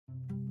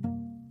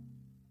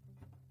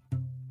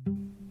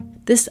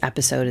This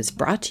episode is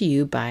brought to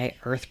you by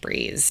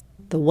EarthBreeze,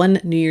 the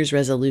one New Year's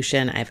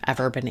resolution I've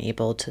ever been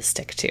able to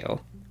stick to.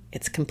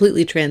 It's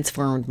completely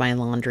transformed my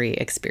laundry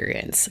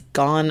experience.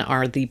 Gone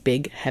are the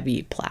big,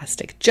 heavy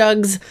plastic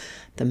jugs,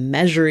 the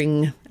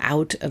measuring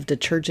out of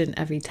detergent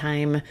every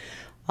time.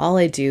 All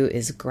I do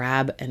is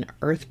grab an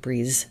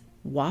EarthBreeze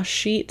wash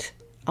sheet.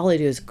 All I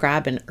do is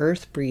grab an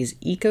EarthBreeze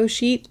Eco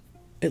Sheet.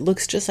 It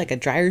looks just like a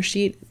dryer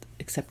sheet,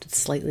 except it's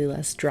slightly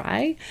less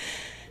dry.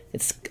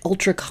 It's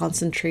ultra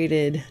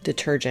concentrated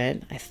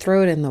detergent. I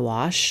throw it in the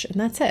wash and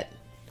that's it.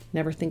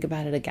 Never think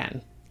about it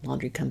again.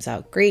 Laundry comes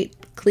out great,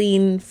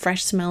 clean,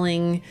 fresh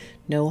smelling,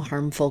 no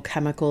harmful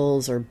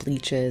chemicals or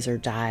bleaches or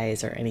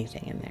dyes or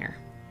anything in there.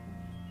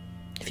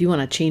 If you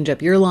want to change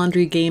up your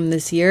laundry game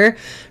this year,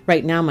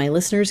 right now my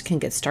listeners can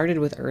get started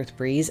with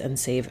EarthBreeze and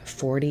save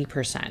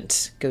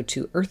 40%. Go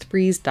to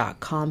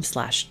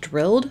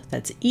earthbreeze.com/drilled.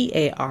 That's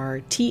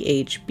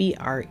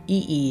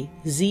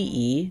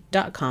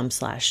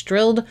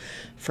EARTHBREEZE.com/drilled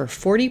for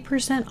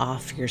 40%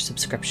 off your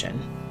subscription.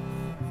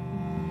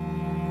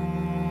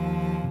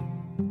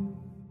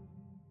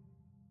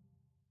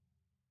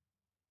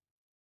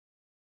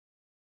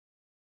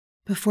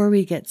 Before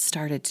we get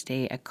started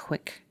today, a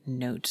quick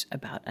note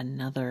about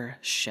another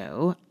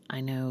show. I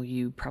know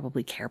you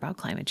probably care about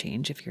climate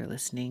change if you're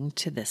listening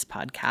to this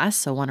podcast,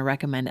 so I want to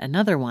recommend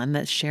another one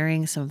that's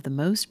sharing some of the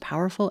most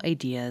powerful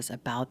ideas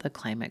about the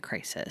climate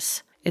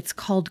crisis. It's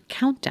called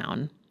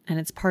Countdown, and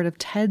it's part of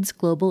TED's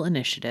global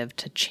initiative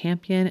to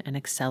champion and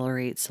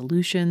accelerate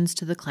solutions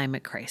to the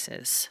climate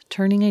crisis,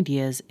 turning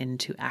ideas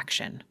into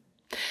action.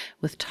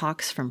 With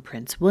talks from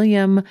Prince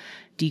William,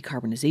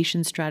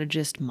 decarbonization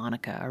strategist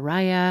Monica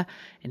Araya,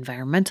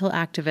 environmental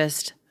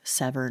activist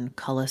Severn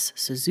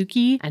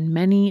Cullis-Suzuki, and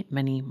many,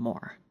 many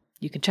more.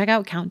 You can check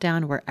out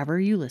Countdown wherever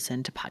you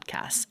listen to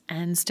podcasts,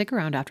 and stick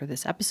around after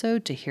this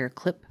episode to hear a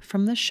clip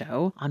from the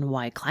show on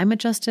why climate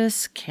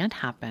justice can't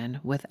happen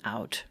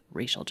without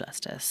racial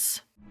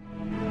justice.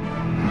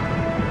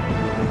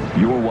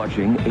 You're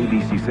watching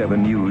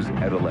ABC7 News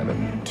at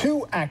 11.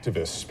 Two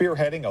activists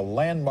spearheading a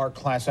landmark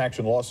class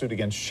action lawsuit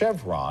against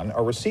Chevron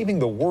are receiving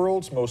the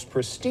world's most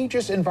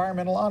prestigious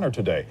environmental honor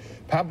today.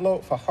 Pablo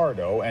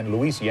Fajardo and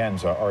Luis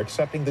Llanza are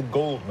accepting the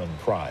Goldman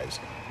Prize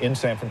in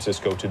San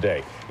Francisco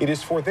today. It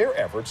is for their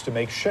efforts to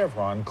make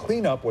Chevron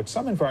clean up what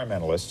some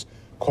environmentalists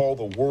call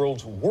the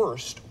world's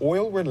worst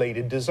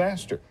oil-related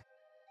disaster.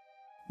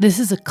 This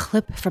is a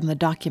clip from the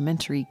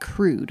documentary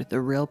Crude,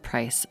 The Real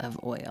Price of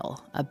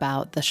Oil,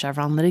 about the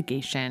Chevron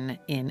litigation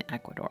in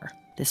Ecuador.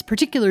 This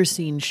particular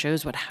scene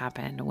shows what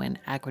happened when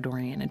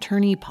Ecuadorian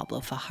attorney Pablo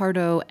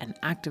Fajardo and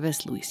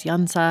activist Luis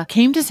Llanza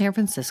came to San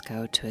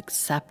Francisco to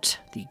accept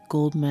the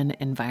Goldman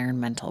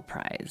Environmental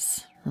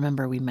Prize.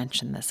 Remember, we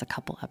mentioned this a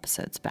couple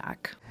episodes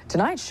back.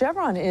 Tonight,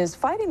 Chevron is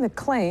fighting the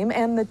claim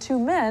and the two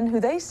men who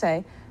they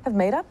say have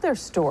made up their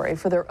story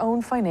for their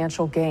own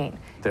financial gain.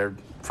 They're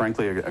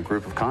frankly a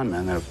group of con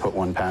men that have put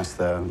one past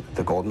the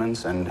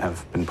Goldmans and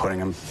have been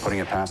putting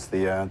it past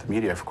the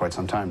media for quite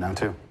some time now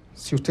too.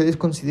 Si ustedes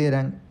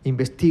consideran,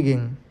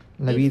 investiguen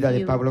la vida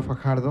de Pablo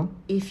Fajardo.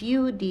 If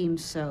you deem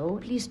so,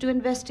 please do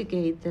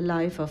investigate the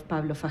life of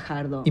Pablo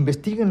Fajardo.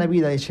 Investiguen la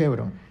vida de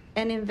Chevron.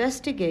 And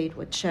investigate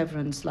what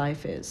Chevron's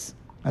life is.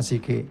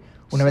 Así que,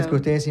 una vez que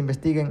ustedes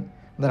investiguen,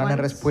 darán la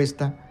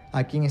respuesta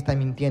a quién está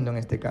mintiendo en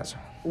este caso.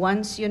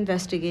 Once you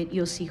investigate,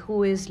 you'll see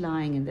who is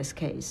lying in this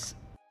case.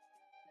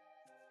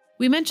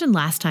 We mentioned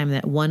last time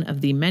that one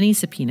of the many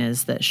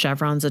subpoenas that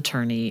Chevron's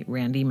attorney,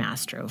 Randy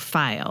Mastro,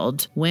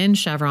 filed when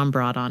Chevron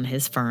brought on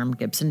his firm,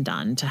 Gibson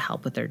Dunn, to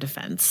help with their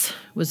defense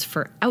was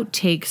for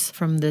outtakes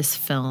from this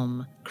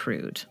film,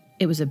 Crude.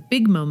 It was a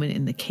big moment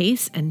in the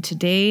case, and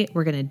today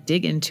we're going to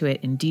dig into it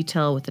in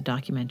detail with the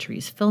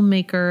documentary's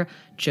filmmaker,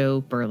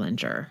 Joe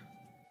Berlinger.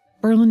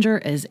 Berlinger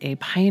is a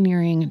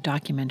pioneering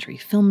documentary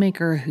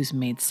filmmaker who's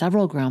made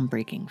several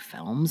groundbreaking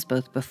films,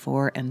 both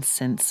before and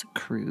since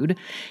Crude,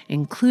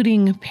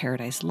 including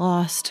Paradise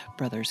Lost,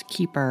 Brothers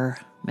Keeper,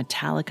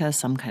 Metallica,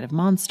 Some Kind of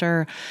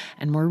Monster,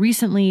 and more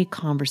recently,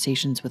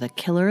 Conversations with a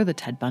Killer, the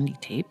Ted Bundy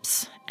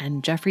tapes,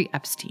 and Jeffrey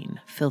Epstein,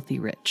 Filthy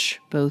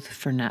Rich, both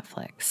for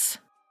Netflix.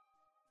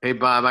 Hey,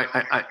 Bob,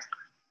 I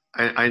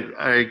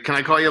can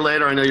I call you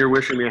later? I know you're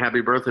wishing me a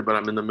happy birthday, but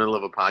I'm in the middle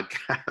of a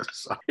podcast.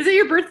 So. Is it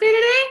your birthday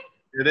today?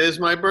 It is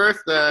my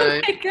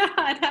birthday. Oh my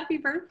God, happy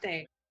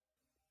birthday.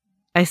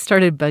 I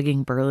started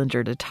bugging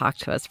Berlinger to talk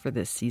to us for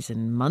this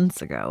season months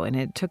ago, and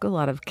it took a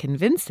lot of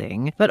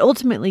convincing, but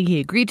ultimately he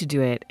agreed to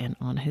do it, and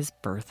on his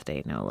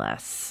birthday, no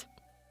less.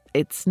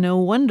 It's no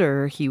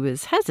wonder he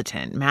was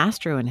hesitant.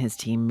 Mastro and his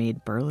team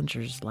made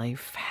Berlinger's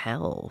life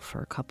hell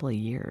for a couple of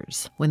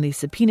years. When they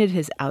subpoenaed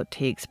his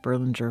outtakes,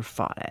 Berlinger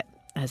fought it.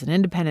 As an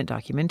independent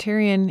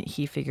documentarian,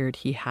 he figured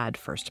he had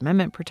First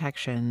Amendment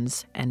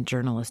protections and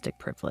journalistic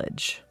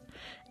privilege.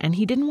 And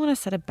he didn't want to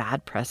set a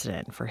bad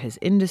precedent for his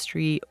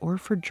industry or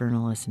for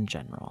journalists in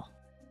general.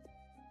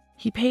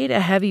 He paid a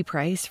heavy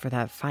price for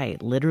that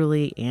fight,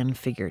 literally and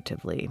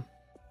figuratively.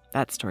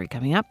 That story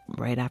coming up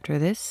right after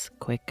this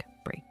quick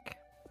break.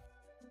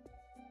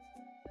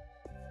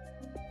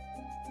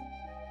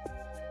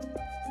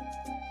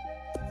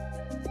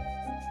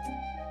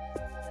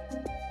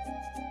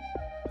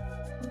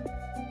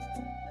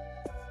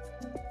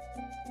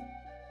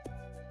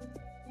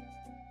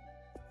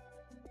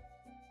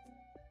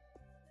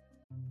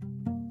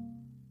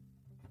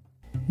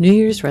 New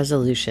Year's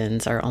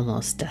resolutions are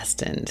almost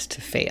destined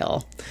to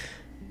fail.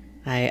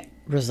 I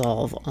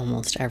resolve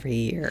almost every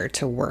year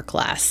to work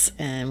less,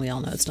 and we all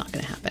know it's not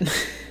going to happen.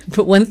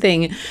 But one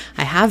thing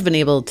I have been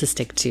able to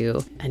stick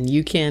to, and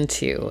you can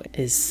too,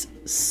 is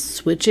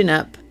switching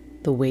up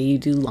the way you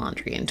do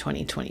laundry in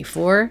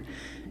 2024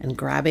 and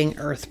grabbing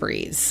Earth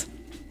Breeze.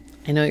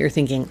 I know what you're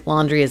thinking,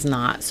 laundry is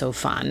not so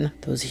fun.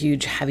 Those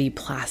huge, heavy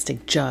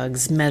plastic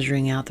jugs,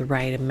 measuring out the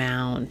right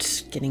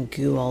amount, getting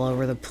goo all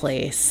over the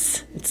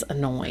place. It's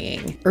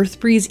annoying. Earth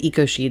Breeze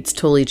Eco Sheets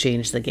totally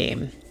changed the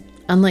game.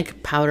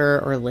 Unlike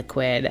powder or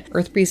liquid,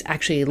 Earth Breeze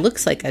actually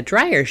looks like a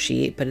dryer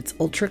sheet, but it's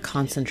ultra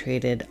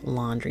concentrated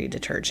laundry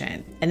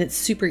detergent. And it's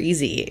super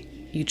easy.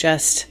 You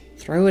just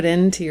throw it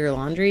into your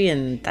laundry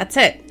and that's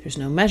it. There's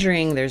no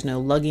measuring, there's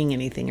no lugging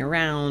anything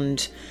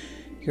around.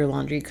 Your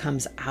laundry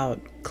comes out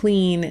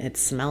clean, it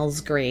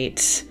smells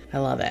great. I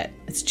love it.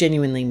 It's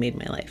genuinely made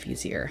my life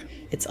easier.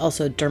 It's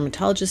also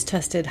dermatologist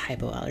tested,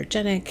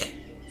 hypoallergenic,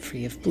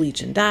 free of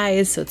bleach and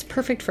dyes, so it's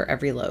perfect for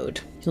every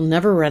load. You'll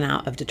never run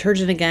out of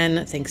detergent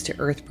again thanks to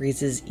Earth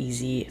Breeze's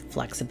easy,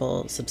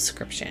 flexible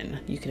subscription.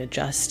 You can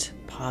adjust,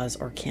 pause,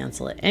 or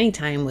cancel at any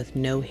time with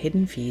no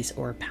hidden fees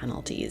or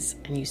penalties,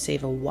 and you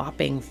save a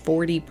whopping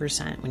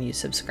 40% when you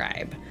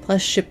subscribe.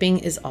 Plus, shipping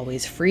is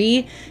always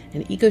free,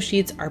 and Eco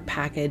Sheets are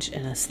packaged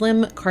in a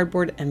slim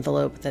cardboard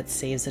envelope that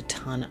saves a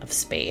ton of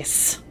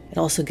space. It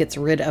also gets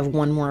rid of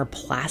one more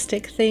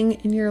plastic thing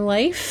in your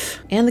life.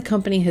 And the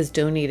company has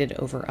donated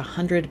over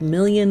 100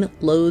 million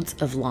loads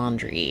of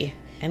laundry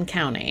and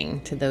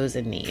counting to those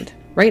in need.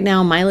 Right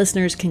now, my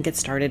listeners can get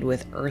started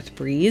with Earth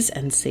Breeze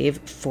and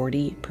save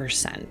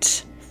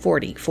 40%.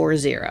 40.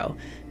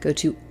 Go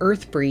to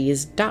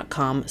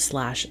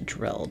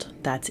earthbreeze.com/drilled.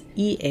 That's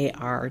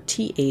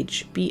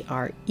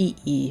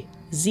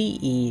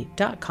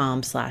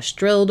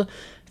EARTHBREEZE.com/drilled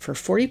for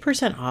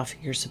 40% off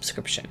your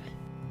subscription.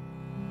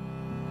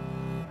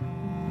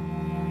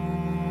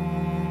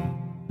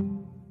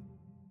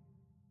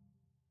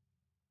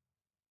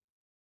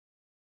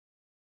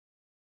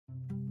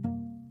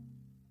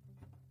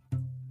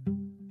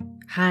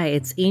 Hi,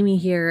 it's Amy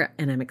here,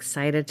 and I'm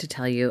excited to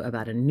tell you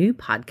about a new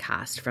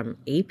podcast from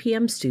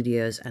APM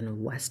Studios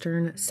and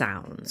Western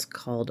Sounds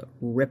called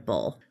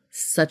Ripple.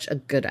 Such a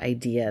good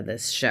idea,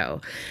 this show.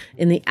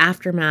 In the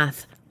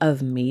aftermath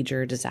of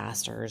major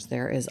disasters,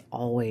 there is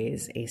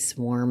always a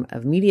swarm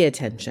of media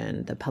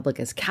attention. The public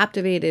is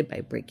captivated by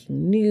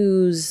breaking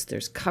news,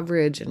 there's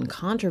coverage and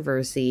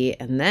controversy,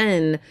 and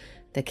then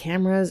the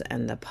cameras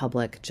and the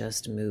public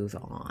just move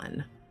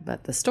on.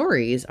 But the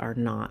stories are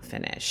not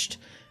finished.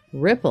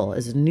 Ripple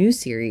is a new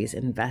series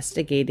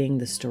investigating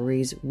the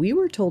stories we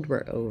were told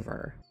were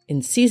over.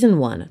 In season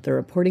 1, the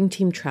reporting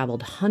team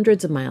traveled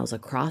hundreds of miles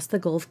across the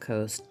Gulf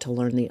Coast to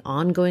learn the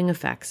ongoing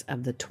effects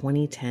of the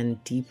 2010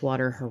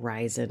 Deepwater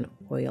Horizon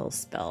oil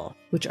spill,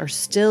 which are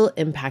still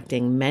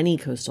impacting many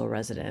coastal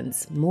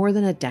residents more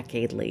than a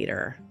decade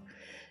later.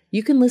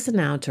 You can listen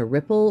now to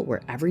Ripple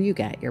wherever you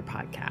get your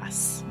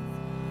podcasts.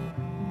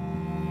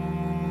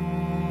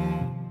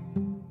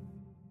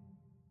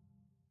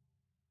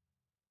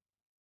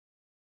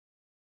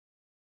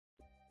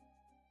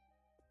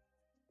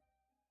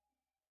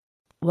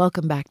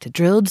 Welcome back to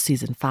Drilled,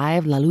 Season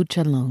 5, La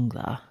Lucha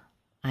Longa.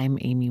 I'm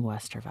Amy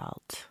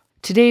Westervelt.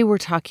 Today we're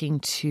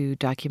talking to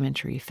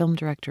documentary film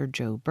director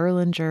Joe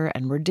Berlinger,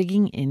 and we're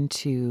digging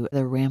into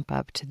the ramp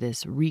up to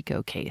this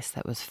RICO case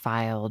that was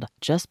filed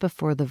just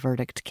before the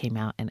verdict came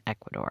out in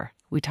Ecuador.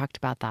 We talked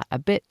about that a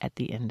bit at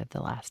the end of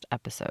the last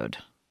episode.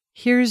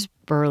 Here's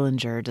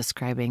Berlinger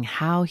describing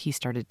how he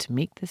started to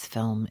make this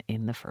film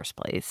in the first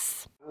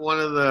place. One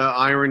of the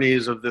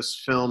ironies of this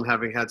film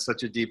having had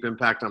such a deep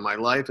impact on my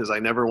life is I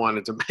never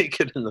wanted to make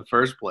it in the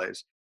first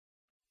place.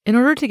 In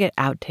order to get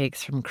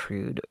outtakes from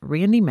Crude,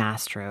 Randy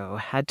Mastro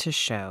had to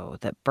show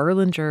that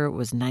Berlinger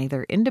was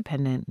neither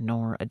independent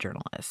nor a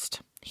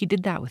journalist. He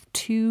did that with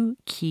two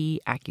key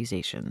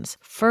accusations.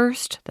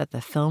 First, that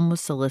the film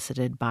was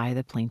solicited by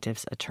the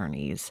plaintiff's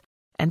attorneys.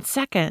 And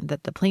second,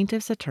 that the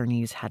plaintiff's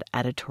attorneys had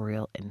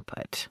editorial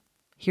input.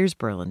 Here's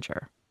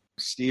Berlinger.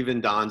 Steven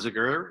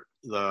Donziger,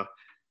 the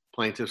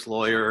plaintiff's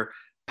lawyer,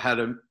 had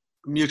a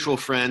mutual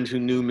friend who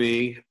knew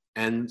me,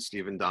 and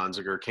Steven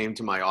Donziger came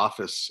to my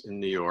office in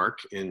New York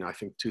in, I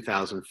think,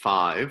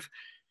 2005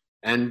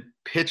 and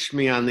pitched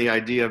me on the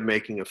idea of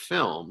making a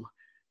film,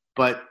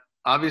 but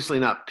obviously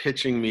not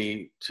pitching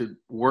me to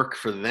work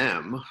for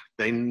them.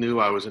 They knew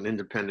I was an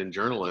independent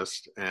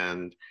journalist,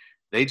 and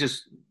they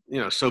just,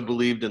 so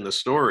believed in the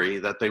story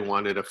that they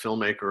wanted a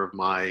filmmaker of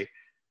my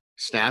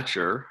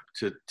stature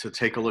to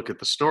take a look at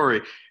the story.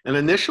 And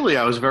initially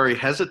I was very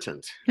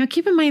hesitant. Now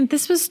keep in mind,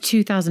 this was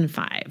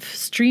 2005.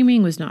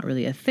 Streaming was not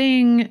really a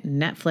thing.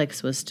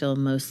 Netflix was still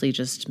mostly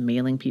just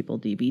mailing people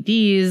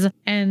DVDs,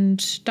 and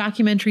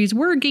documentaries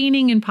were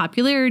gaining in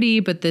popularity,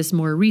 but this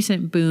more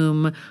recent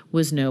boom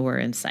was nowhere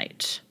in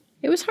sight.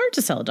 It was hard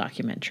to sell a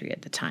documentary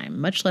at the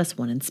time, much less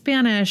one in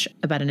Spanish,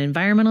 about an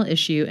environmental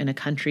issue in a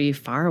country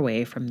far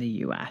away from the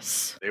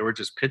U.S. They were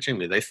just pitching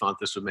me. They thought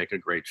this would make a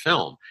great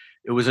film.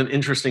 It was an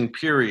interesting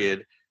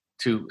period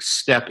to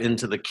step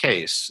into the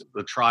case.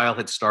 The trial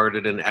had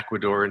started in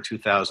Ecuador in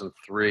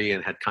 2003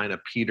 and had kind of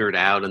petered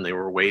out, and they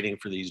were waiting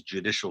for these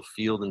judicial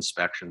field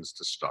inspections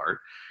to start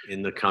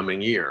in the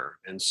coming year.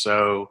 And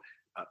so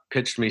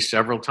pitched me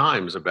several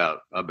times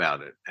about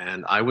it.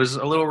 And I was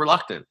a little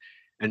reluctant.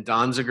 And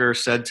Donziger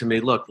said to me,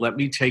 look, let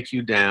me take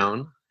you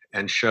down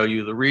and show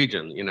you the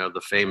region,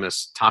 the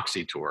famous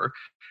Toxie tour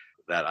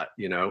that,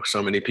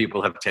 so many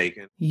people have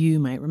taken. You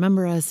might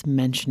remember us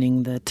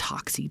mentioning the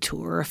Toxie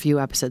tour a few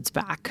episodes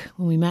back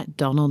when we met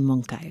Donald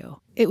Moncayo.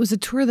 It was a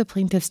tour the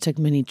plaintiffs took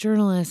many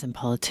journalists and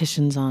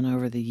politicians on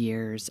over the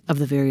years of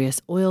the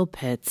various oil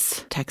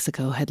pits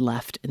Texaco had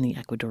left in the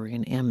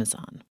Ecuadorian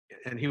Amazon.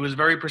 And he was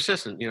very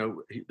persistent.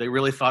 They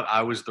really thought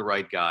I was the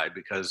right guy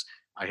because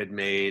I had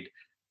made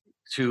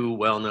 2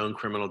 well-known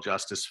criminal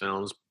justice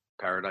films,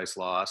 Paradise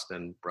Lost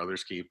and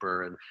Brother's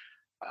Keeper. And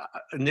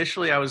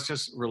initially I was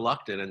just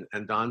reluctant,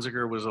 and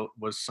Donziger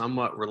was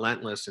somewhat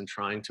relentless in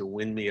trying to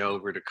win me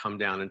over to come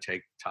down and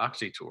take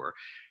Toxie tour.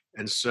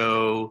 And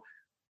so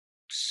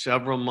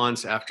several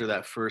months after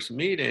that first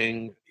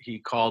meeting, he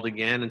called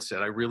again and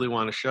said, I really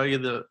want to show you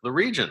the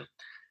region.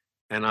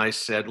 And I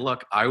said,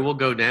 look, I will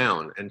go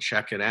down and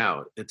check it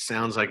out. It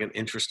sounds like an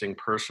interesting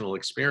personal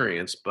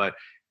experience, but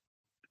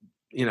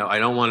I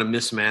don't want to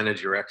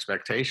mismanage your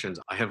expectations.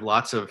 I have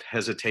lots of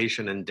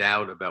hesitation and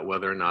doubt about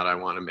whether or not I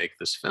want to make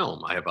this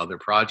film. I have other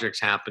projects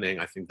happening.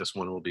 I think this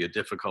one will be a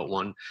difficult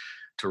one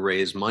to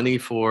raise money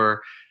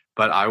for,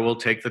 but I will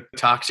take the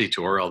Toxie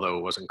tour, although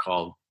it wasn't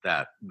called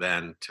that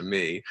then to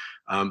me.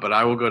 But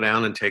I will go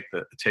down and take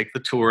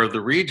the tour of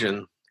the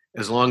region,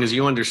 as long as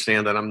you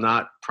understand that I'm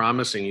not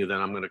promising you that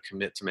I'm going to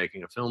commit to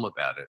making a film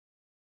about it.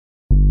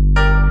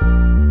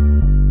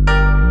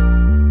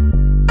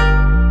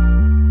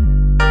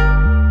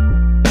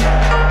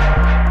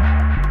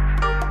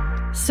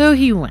 So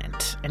he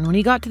went, and when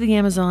he got to the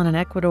Amazon in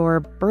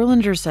Ecuador,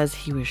 Berlinger says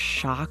he was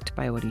shocked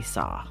by what he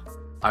saw.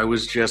 I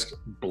was just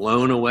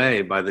blown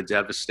away by the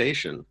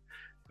devastation.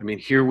 I mean,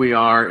 here we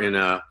are in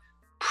a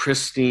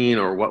pristine,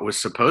 or what was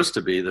supposed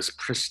to be this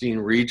pristine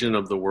region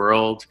of the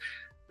world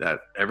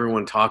that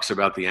everyone talks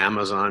about, the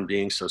Amazon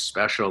being so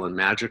special and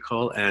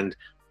magical. And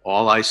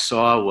all I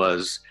saw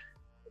was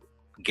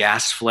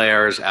gas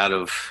flares out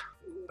of,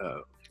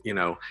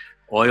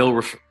 oil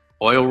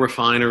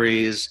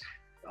refineries,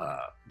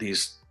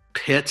 these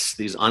pits,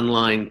 these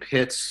unlined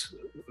pits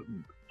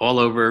all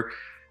over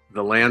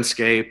the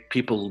landscape,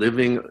 people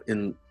living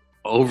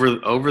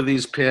over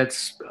these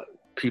pits,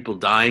 people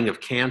dying of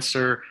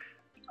cancer.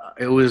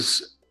 I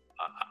was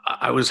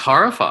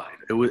horrified.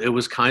 It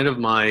was kind of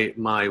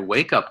my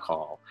wake-up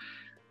call.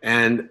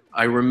 And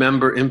I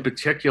remember in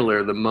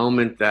particular the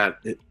moment that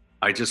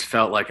I just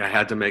felt like I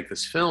had to make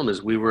this film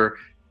is we were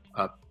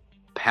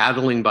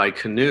paddling by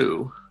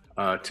canoe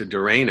to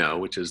Durango,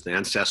 which is the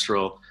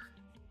ancestral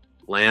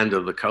land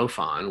of the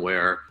Kofan,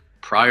 where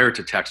prior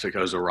to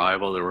Texaco's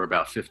arrival, there were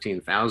about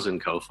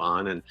 15,000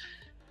 Kofan,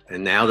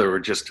 and now there were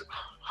just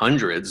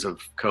hundreds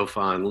of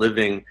Kofan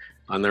living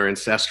on their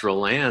ancestral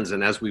lands.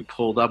 And as we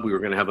pulled up, we were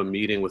going to have a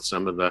meeting with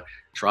some of the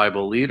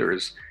tribal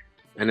leaders.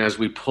 And as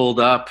we pulled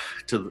up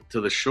to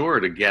the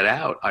shore to get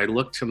out, I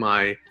looked to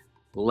my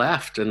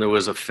left, and there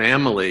was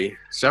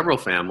several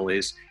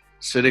families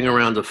sitting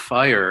around a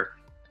fire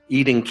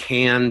eating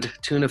canned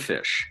tuna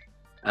fish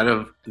out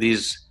of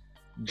these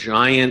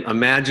giant,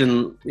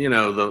 imagine,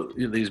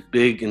 these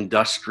big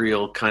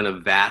industrial kind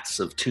of vats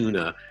of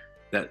tuna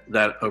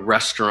that a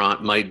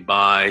restaurant might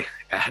buy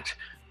at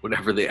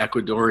whatever the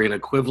Ecuadorian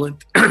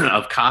equivalent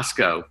of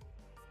Costco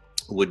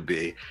would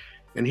be.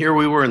 And here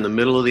we were in the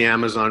middle of the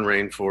Amazon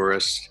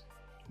rainforest,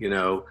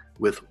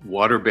 with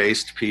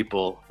water-based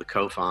people, the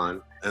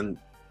Kofan, and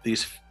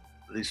these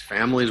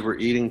families were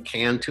eating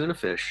canned tuna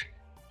fish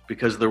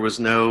because there was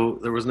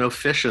no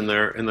fish in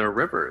their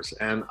rivers.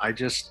 And I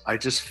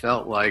just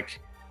felt like,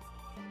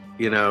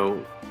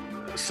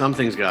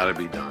 something's got to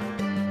be done.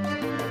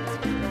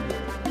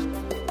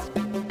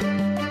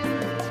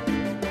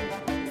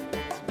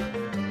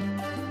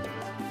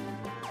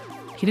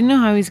 He didn't know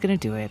how he was going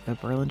to do it,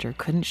 but Berlinger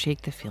couldn't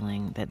shake the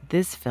feeling that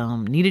this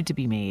film needed to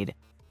be made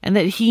and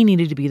that he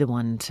needed to be the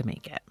one to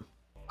make it.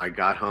 I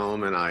got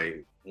home and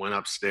I went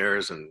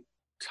upstairs and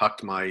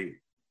tucked my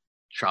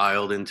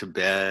child into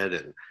bed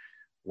and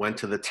went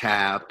to the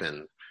tap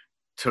and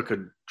took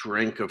a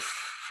drink of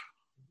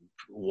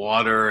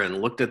water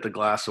and looked at the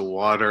glass of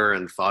water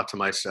and thought to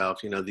myself,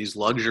 these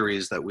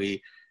luxuries that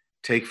we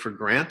take for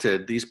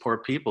granted, these poor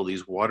people,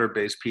 these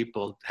water-based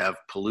people have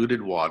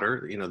polluted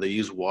water. They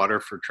use water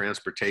for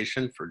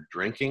transportation, for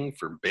drinking,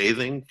 for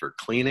bathing, for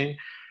cleaning.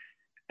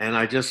 And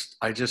I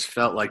just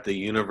felt like the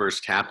universe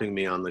tapping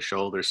me on the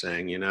shoulder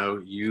saying,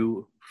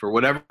 you, for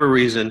whatever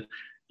reason,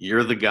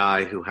 you're the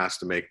guy who has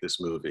to make this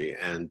movie,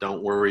 and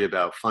don't worry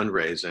about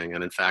fundraising.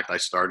 And in fact, I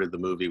started the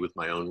movie with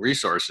my own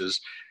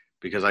resources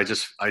because I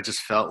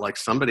just felt like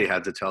somebody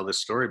had to tell this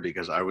story,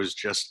 because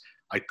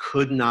I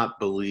could not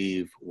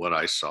believe what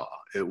I saw.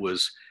 It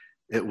was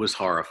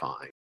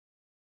horrifying.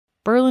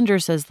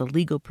 Berlinger says the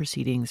legal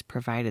proceedings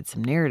provided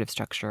some narrative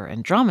structure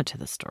and drama to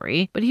the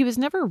story, but he was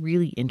never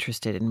really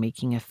interested in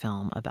making a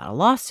film about a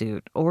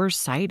lawsuit or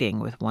siding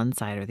with one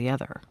side or the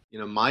other.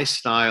 My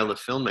style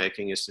of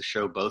filmmaking is to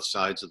show both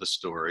sides of the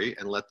story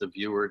and let the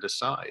viewer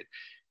decide.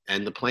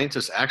 And the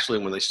plaintiffs actually,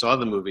 when they saw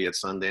the movie at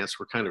Sundance,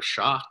 were kind of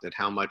shocked at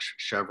how much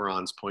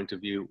Chevron's point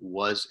of view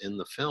was in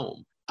the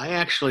film. I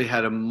actually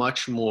had a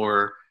much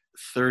more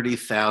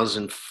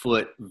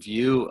 30,000-foot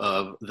view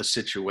of the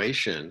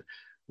situation,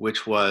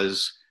 which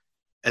was,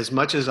 as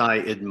much as I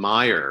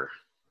admire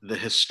the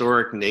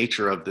historic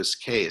nature of this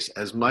case,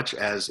 as much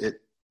as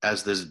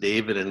this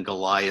David and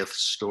Goliath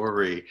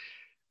story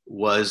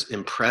was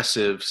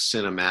impressive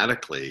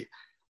cinematically,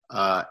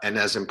 and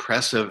as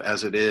impressive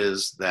as it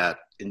is that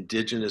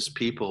indigenous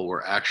people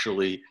were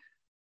actually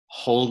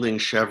holding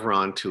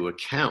Chevron to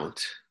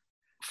account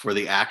for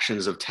the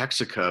actions of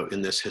Texaco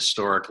in this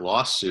historic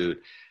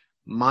lawsuit,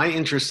 my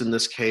interest in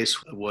this case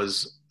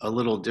was a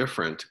little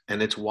different,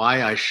 and it's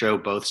why I show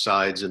both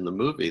sides in the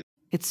movie.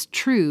 It's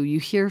true, you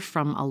hear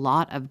from a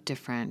lot of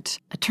different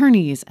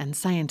attorneys and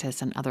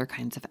scientists and other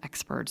kinds of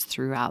experts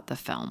throughout the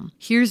film.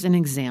 Here's an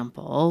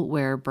example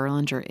where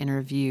Berlinger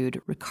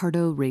interviewed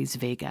Ricardo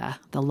Reyes-Vega,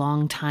 the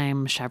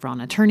longtime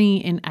Chevron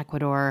attorney in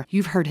Ecuador.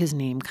 You've heard his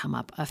name come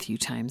up a few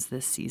times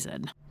this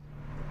season.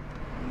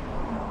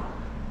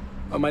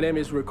 My name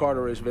is Ricardo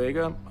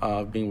Reyes-Vega.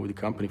 I've been with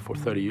the company for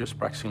 30 years,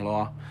 practicing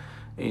law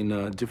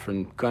in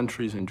different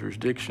countries and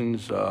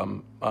jurisdictions.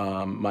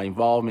 My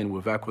involvement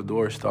with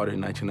Ecuador started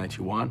in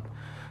 1991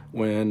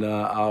 when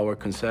our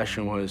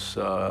concession was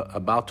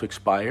about to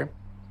expire.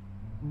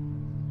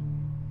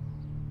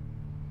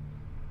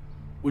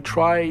 We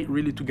tried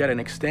really to get an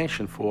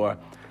extension for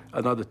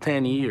another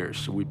 10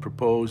 years. We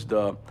proposed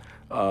an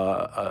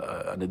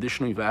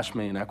additional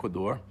investment in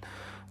Ecuador.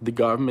 The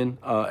government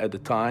at the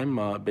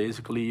time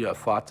basically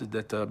thought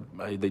that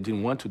they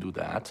didn't want to do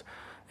that.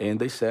 And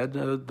they said,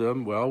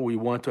 we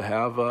want to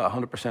have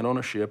 100%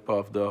 ownership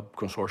of the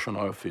consortium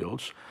oil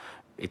fields.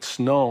 It's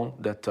known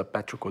that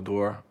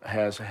Petroecuador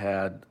has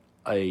had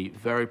a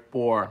very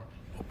poor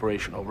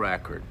operational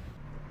record.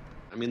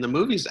 I mean, the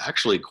movie's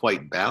actually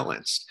quite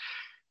balanced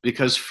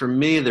because for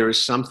me, there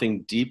is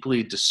something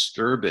deeply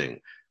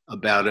disturbing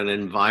about an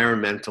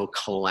environmental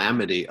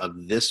calamity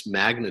of this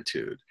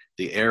magnitude.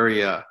 The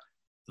area,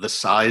 the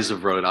size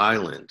of Rhode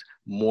Island,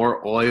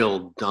 more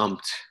oil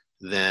dumped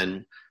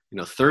than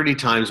 30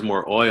 times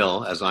more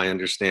oil, as I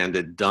understand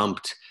it,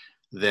 dumped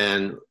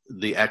than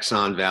the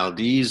Exxon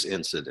Valdez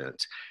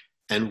incident.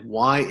 And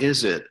why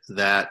is it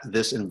that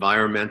this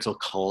environmental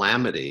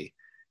calamity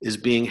is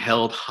being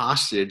held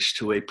hostage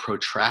to a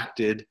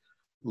protracted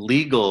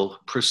legal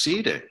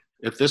proceeding?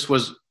 If this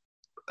was,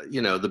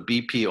 the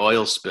BP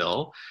oil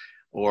spill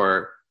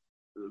or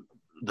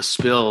the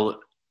spill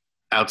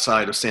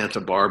outside of Santa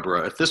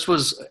Barbara, if this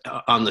was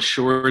on the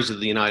shores of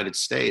the United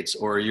States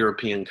or a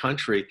European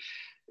country,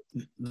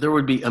 there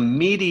would be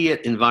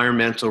immediate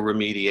environmental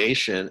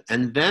remediation,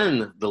 and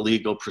then the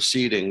legal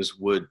proceedings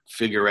would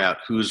figure out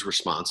who's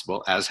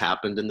responsible, as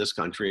happened in this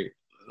country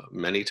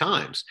many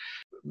times.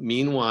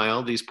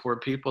 Meanwhile, these poor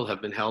people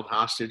have been held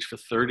hostage for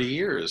 30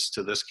 years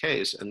to this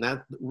case, and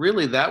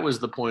that was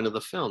the point of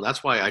the film.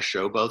 That's why I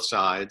show both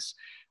sides.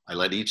 I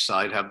let each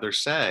side have their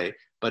say,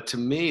 but to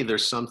me,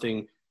 there's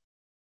something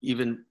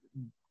even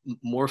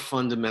more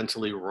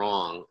fundamentally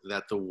wrong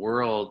that the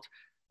world,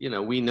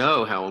 we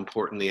know how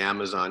important the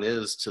Amazon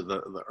is to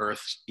the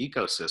Earth's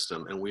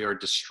ecosystem, and we are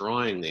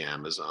destroying the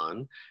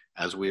Amazon,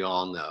 as we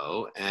all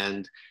know.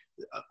 And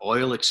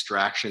oil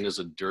extraction is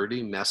a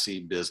dirty, messy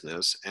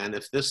business. And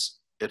if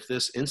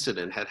this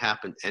incident had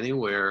happened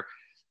anywhere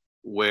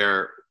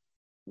where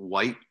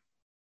white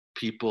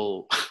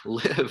people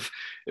live,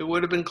 it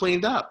would have been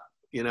cleaned up,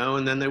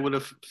 and then they would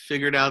have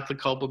figured out the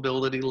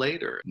culpability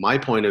later. My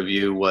point of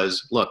view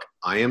was, look,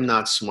 I am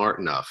not smart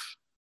enough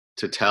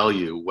to tell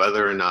you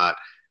whether or not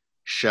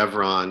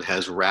Chevron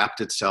has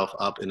wrapped itself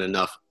up in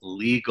enough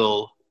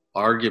legal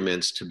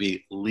arguments to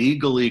be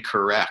legally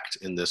correct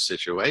in this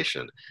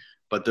situation.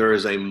 But there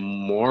is a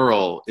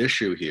moral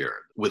issue here.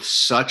 With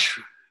such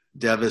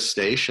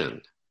devastation,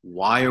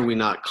 why are we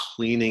not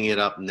cleaning it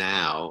up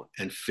now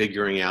and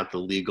figuring out the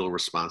legal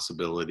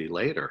responsibility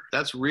later?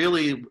 That's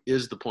really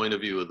is the point of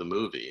view of the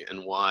movie,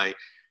 and why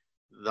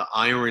the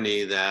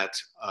irony that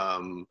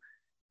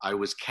I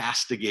was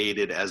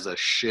castigated as a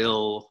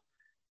shill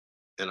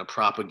and a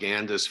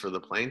propagandist for the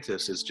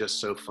plaintiffs is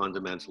just so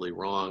fundamentally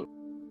wrong.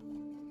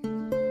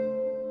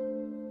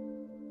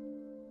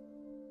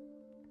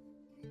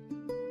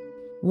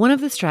 One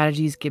of the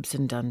strategies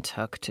Gibson Dunn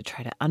took to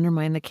try to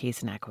undermine the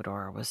case in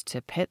Ecuador was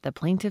to pit the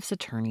plaintiffs'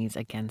 attorneys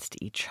against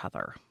each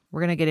other. We're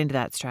going to get into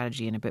that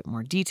strategy in a bit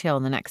more detail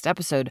in the next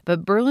episode,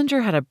 but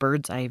Berlinger had a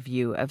bird's eye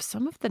view of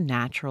some of the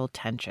natural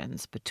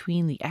tensions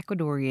between the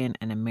Ecuadorian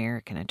and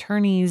American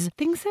attorneys,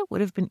 things that would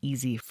have been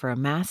easy for a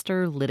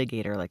master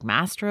litigator like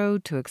Mastro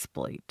to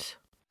exploit.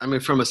 I mean,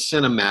 from a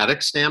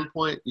cinematic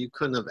standpoint, you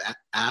couldn't have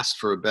asked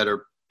for a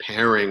better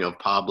pairing of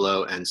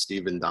Pablo and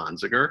Steven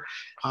Donziger.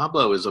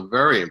 Pablo is a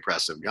very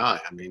impressive guy.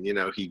 I mean,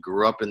 he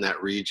grew up in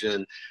that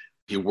region.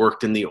 He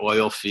worked in the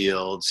oil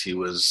fields. He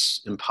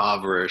was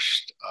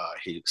impoverished.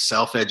 He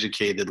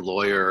self-educated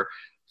lawyer,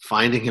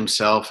 finding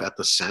himself at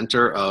the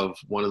center of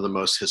one of the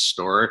most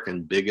historic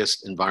and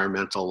biggest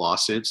environmental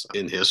lawsuits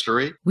in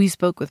history. We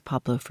spoke with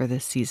Pablo for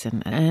this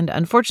season, and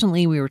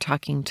unfortunately we were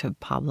talking to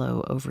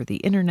Pablo over the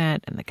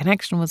internet and the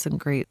connection wasn't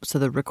great, so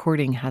the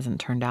recording hasn't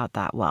turned out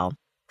that well.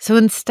 So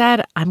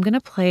instead, I'm going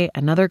to play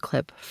another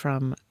clip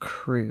from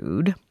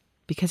Crude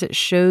because it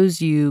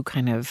shows you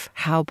kind of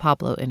how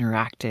Pablo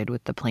interacted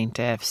with the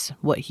plaintiffs,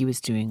 what he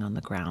was doing on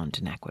the ground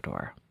in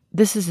Ecuador.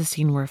 This is a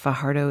scene where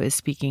Fajardo is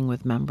speaking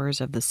with members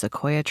of the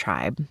Sequoia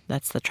tribe.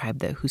 That's the tribe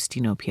that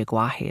Justino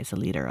Pieguaje is a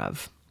leader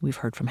of. We've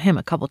heard from him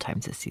a couple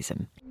times this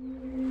season.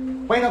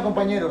 Bueno,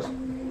 compañeros,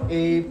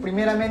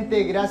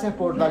 primeramente, gracias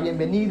por la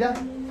bienvenida.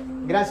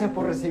 Gracias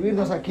por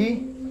recibirnos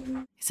aquí.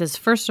 He says,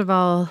 first of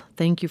all,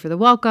 thank you for the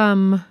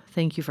welcome.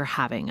 Thank you for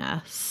having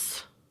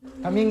us.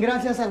 También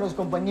gracias a los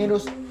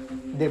compañeros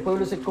del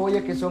pueblo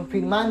Sequoia que son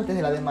firmantes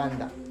de la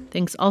demanda.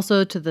 Thanks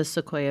also to the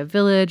Sequoia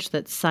village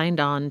that signed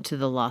on to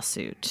the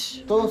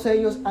lawsuit. Todos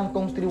ellos han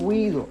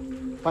contribuido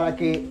para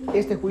que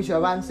este juicio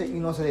avance y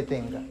no se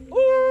detenga.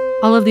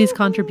 All of these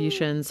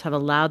contributions have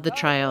allowed the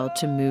trial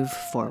to move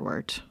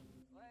forward.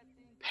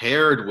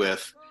 Paired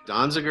with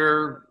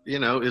Donziger,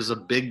 is a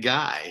big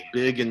guy,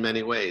 big in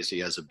many ways. He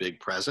has a big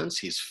presence.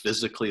 He's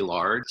physically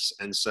large.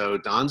 And so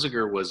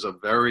Donziger was a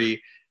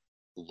very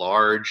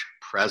large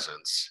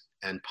presence,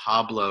 and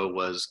Pablo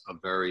was a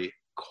very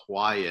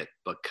quiet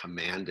but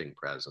commanding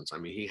presence. I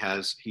mean,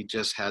 he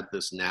just had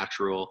this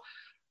natural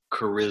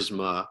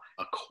charisma,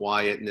 a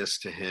quietness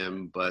to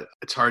him, but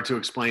it's hard to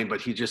explain, but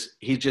he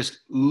just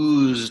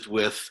oozed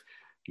with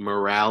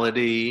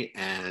morality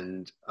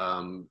and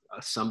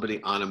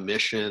somebody on a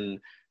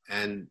mission.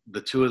 And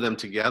the two of them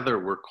together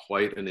were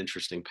quite an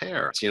interesting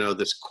pair.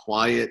 This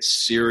quiet,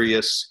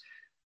 serious,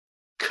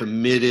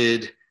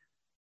 committed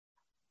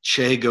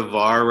Che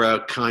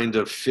Guevara kind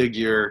of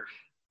figure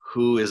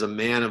who is a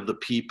man of the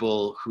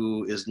people,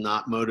 who is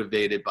not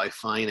motivated by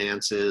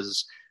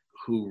finances,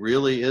 who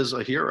really is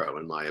a hero,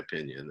 in my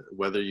opinion.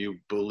 Whether you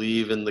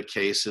believe in the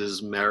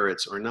case's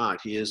merits or not,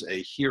 he is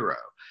a hero.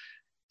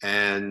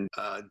 And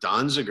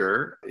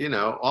Donziger,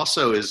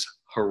 also is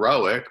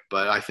heroic,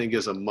 but I think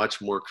is a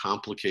much more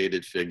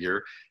complicated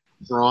figure.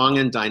 Strong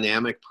and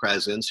dynamic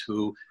presence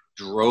who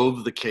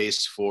drove the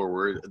case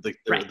forward.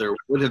 There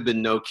would have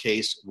been no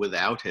case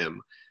without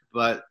him.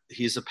 But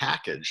he's a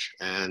package,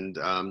 and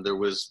there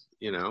was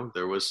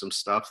some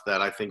stuff that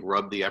I think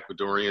rubbed the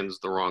Ecuadorians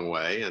the wrong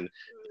way, and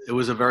it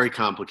was a very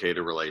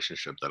complicated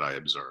relationship that I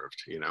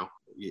observed.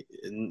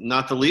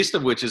 Not the least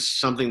of which is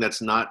something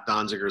that's not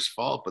Donziger's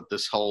fault, but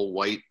this whole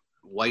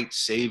white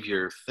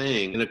savior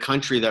thing in a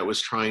country that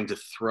was trying to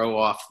throw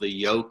off the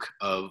yoke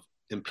of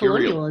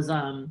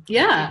colonialism.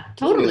 Yeah,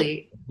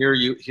 totally. Here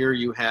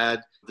you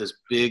had this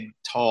big,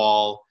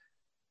 tall,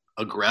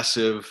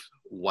 aggressive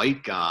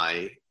white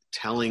guy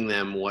telling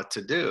them what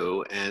to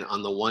do. And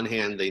on the one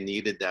hand, they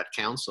needed that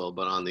counsel,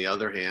 but on the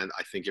other hand,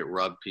 I think it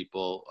rubbed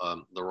people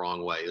the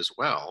wrong way as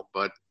well.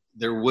 But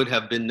there would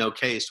have been no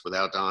case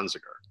without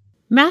Donziger.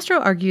 Mastro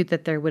argued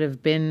that there would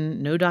have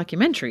been no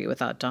documentary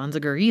without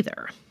Donziger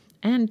either.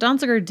 And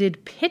Donziger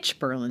did pitch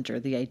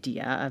Berlinger the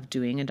idea of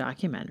doing a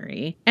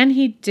documentary, and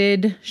he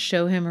did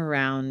show him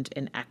around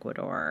in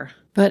Ecuador.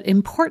 But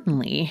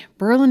importantly,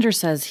 Berlinger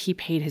says he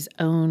paid his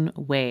own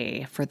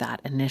way for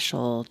that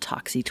initial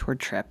Toxie tour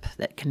trip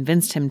that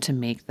convinced him to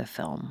make the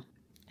film.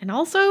 And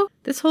also,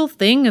 this whole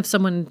thing of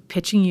someone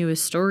pitching you a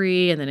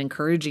story and then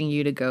encouraging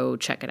you to go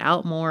check it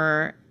out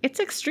more, it's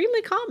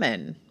extremely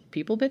common.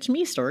 People pitch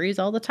me stories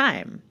all the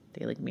time.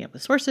 They link me up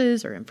with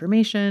sources or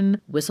information.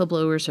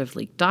 Whistleblowers have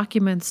leaked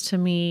documents to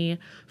me.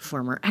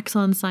 Former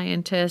Exxon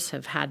scientists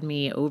have had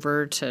me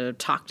over to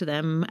talk to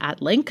them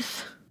at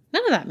length.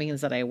 None of that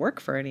means that I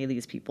work for any of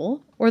these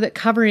people, or that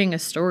covering a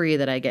story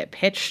that I get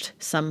pitched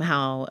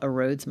somehow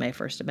erodes my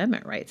First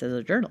Amendment rights as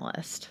a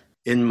journalist.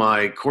 In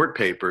my court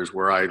papers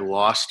where I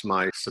lost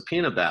my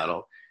subpoena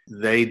battle,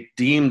 they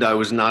deemed I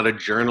was not a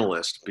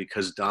journalist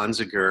because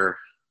Donziger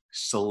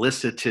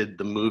solicited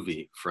the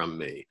movie from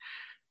me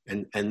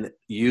and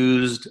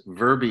used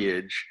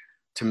verbiage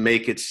to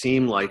make it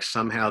seem like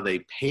somehow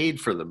they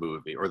paid for the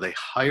movie or they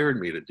hired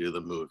me to do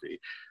the movie.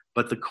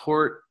 But the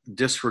court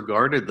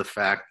disregarded the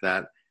fact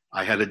that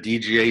I had a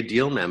DGA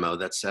deal memo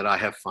that said I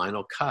have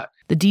final cut.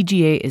 The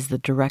DGA is the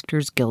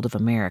Directors Guild of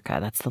America.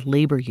 That's the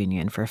labor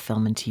union for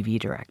film and TV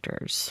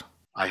directors.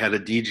 I had a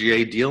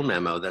DGA deal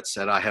memo that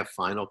said I have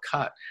final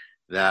cut,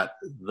 that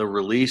the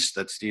release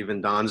that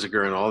Steven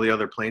Donziger and all the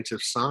other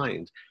plaintiffs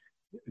signed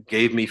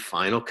gave me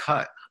final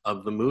cut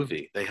of the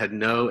movie. They had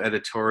no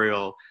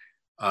editorial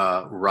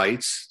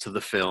rights to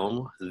the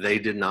film. They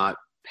did not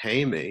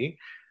pay me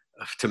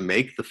to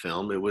make the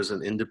film. It was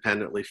an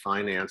independently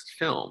financed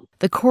film.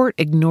 The court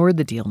ignored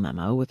the deal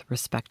memo with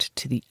respect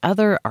to the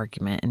other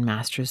argument in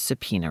Mastro's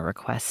subpoena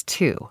request,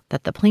 too,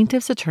 that the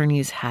plaintiff's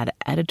attorneys had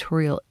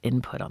editorial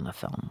input on the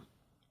film.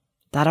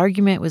 That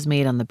argument was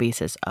made on the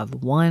basis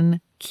of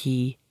one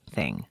key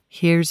thing.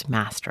 Here's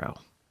Mastro.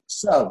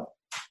 So,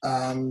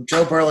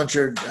 Joe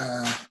Berlinger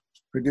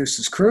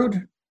produces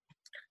Crude,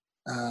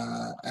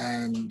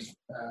 and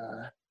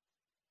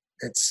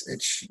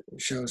it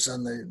shows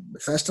on the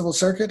festival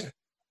circuit.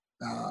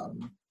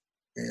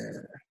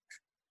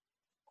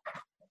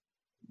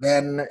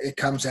 Then it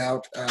comes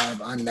out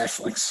on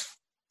Netflix.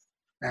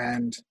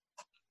 And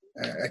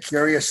a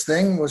curious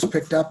thing was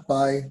picked up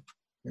by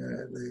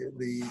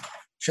the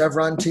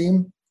Chevron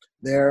team.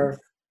 There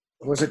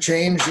was a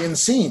change in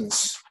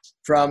scenes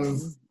from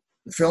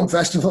the film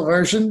festival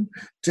version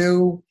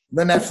to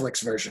the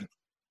Netflix version.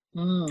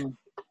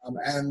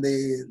 And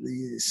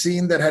the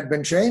scene that had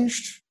been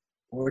changed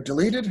or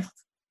deleted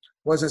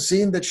was a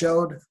scene that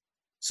showed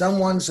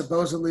someone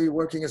supposedly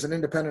working as an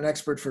independent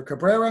expert for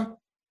Cabrera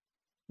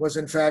was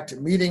in fact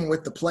meeting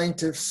with the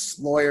plaintiffs'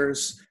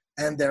 lawyers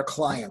and their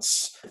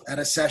clients at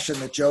a session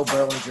that Joe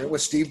Berlinger,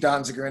 with Steve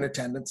Donziger in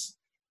attendance,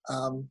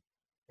 that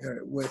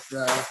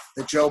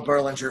Joe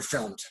Berlinger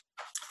filmed.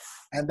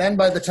 And then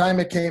by the time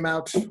it came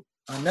out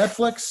on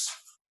Netflix,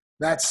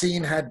 that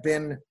scene had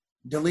been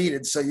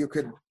deleted, so you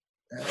could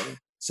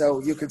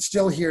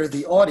still hear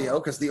the audio,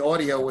 because the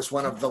audio was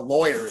one of the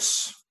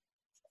lawyers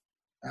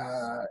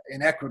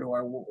in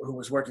Ecuador who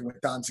was working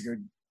with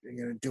Donziger,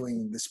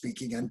 doing the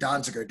speaking, and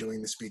Donziger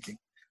doing the speaking.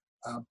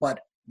 But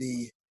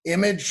the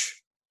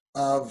image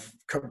of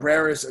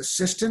Cabrera's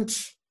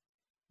assistant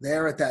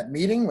there at that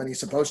meeting, when he's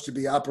supposed to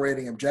be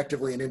operating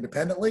objectively and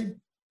independently,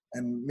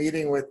 and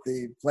meeting with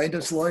the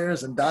plaintiffs'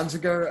 lawyers and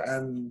Donziger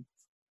and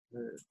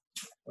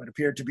what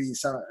appeared to be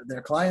some of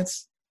their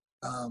clients,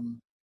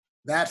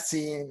 that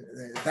scene,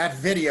 that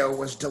video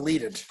was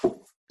deleted.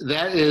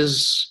 That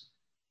is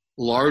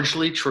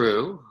largely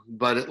true,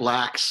 but it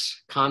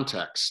lacks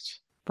context.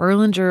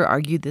 Berlinger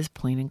argued this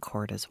point in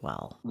court as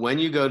well. When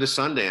you go to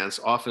Sundance,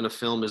 often a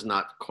film is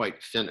not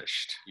quite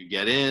finished. You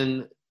get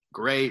in,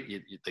 great,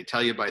 they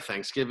tell you by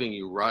Thanksgiving,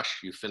 you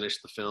rush, you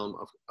finish the film.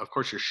 Of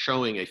course, you're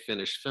showing a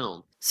finished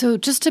film. So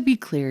just to be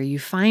clear, you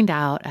find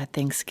out at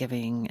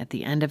Thanksgiving at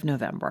the end of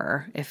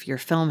November if your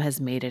film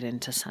has made it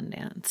into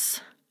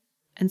Sundance.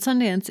 And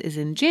Sundance is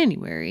in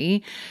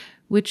January,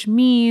 which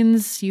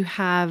means you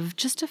have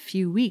just a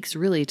few weeks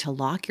really to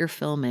lock your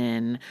film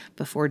in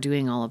before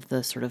doing all of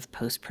the sort of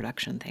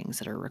post-production things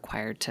that are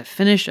required to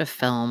finish a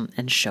film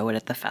and show it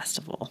at the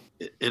festival.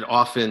 It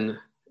often,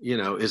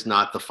 is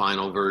not the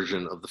final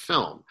version of the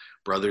film.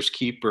 Brothers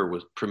Keeper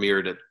was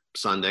premiered at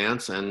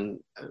Sundance,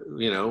 and,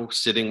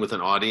 sitting with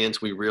an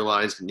audience, we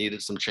realized it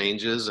needed some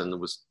changes and it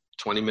was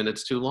 20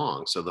 minutes too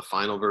long. So the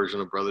final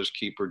version of Brothers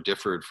Keeper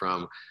differed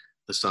from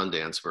the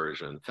Sundance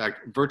version. In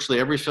fact, virtually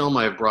every film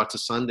I have brought to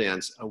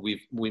Sundance,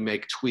 we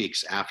make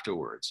tweaks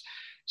afterwards.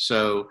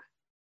 So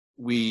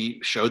we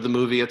showed the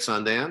movie at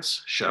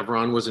Sundance.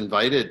 Chevron was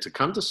invited to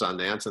come to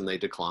Sundance and they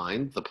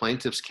declined. The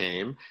plaintiffs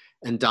came,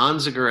 and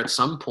Donziger at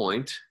some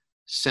point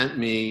sent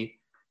me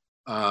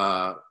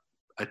a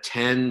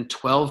 10,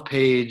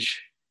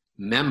 12-page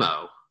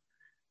memo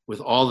with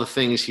all the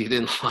things he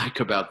didn't like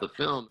about the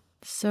film.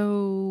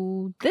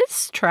 So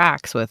this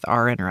tracks with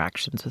our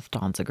interactions with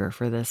Donziger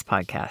for this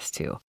podcast,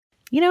 too.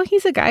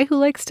 He's a guy who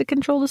likes to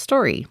control the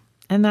story,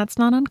 and that's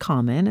not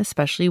uncommon,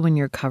 especially when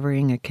you're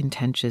covering a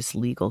contentious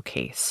legal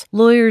case.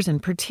 Lawyers in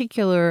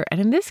particular,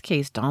 and in this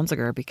case,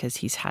 Donziger, because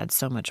he's had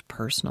so much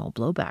personal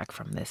blowback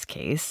from this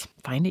case,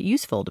 find it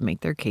useful to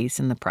make their case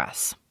in the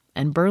press.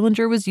 And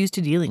Berlinger was used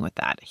to dealing with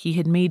that. He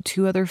had made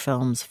 2 other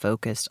films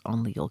focused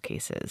on legal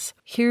cases.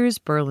 Here's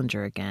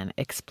Berlinger again,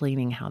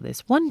 explaining how this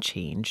one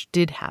change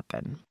did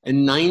happen.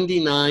 And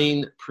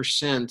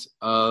 99%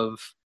 of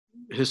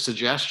his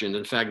suggestions,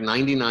 in fact,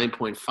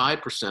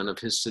 99.5% of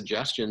his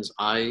suggestions,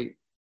 I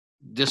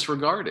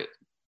disregarded,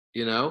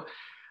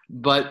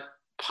 But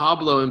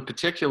Pablo in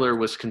particular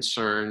was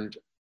concerned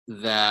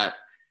that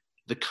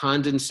the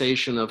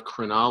condensation of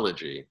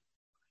chronology,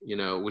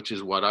 which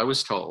is what I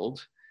was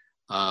told,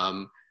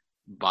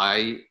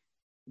 by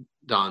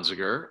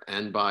Donziger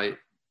and by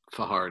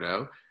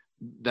Fajardo,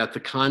 that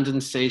the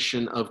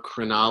condensation of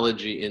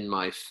chronology in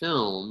my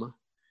film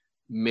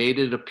made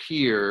it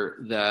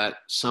appear that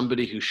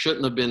somebody who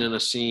shouldn't have been in a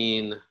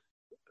scene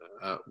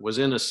was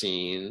in a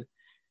scene,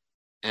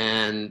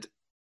 and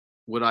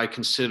would I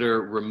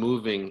consider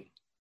removing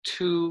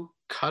 2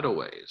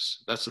 cutaways?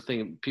 That's the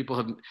thing. People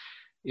have,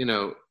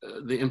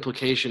 the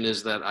implication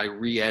is that I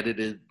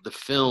re-edited the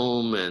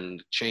film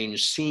and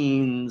changed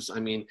scenes. I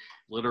mean,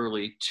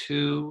 literally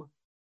 2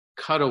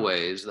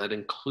 cutaways that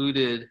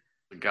included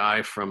a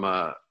guy from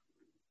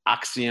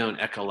Acción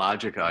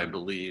Ecológica, I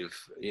believe,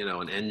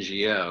 an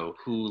NGO,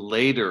 who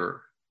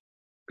later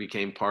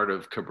became part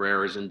of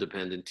Cabrera's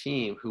independent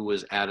team, who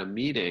was at a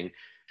meeting.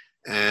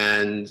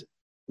 And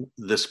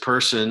this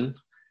person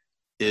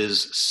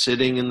is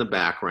sitting in the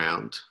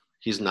background.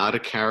 He's not a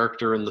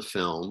character in the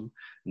film.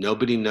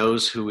 Nobody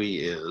knows who he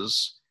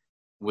is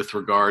with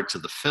regard to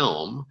the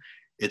film.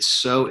 It's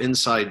so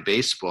inside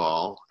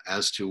baseball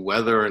as to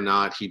whether or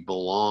not he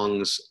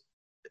belongs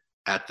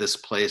at this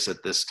place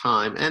at this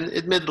time. And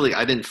admittedly,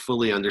 I didn't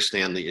fully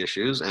understand the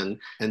issues. And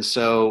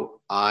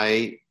so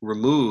I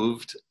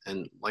removed,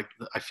 and like,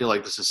 I feel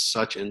like this is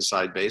such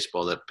inside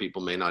baseball that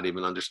people may not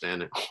even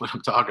understand what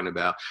I'm talking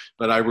about,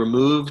 but I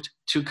removed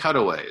 2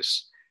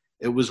 cutaways.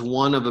 It was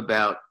one of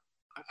about,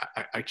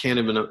 I can't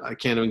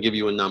even give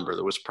you a number.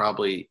 There was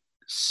probably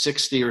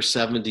 60 or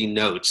 70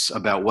 notes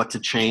about what to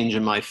change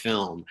in my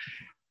film,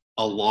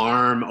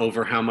 alarm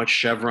over how much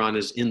chevron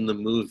is in the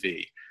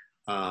movie,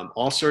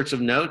 all sorts of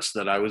notes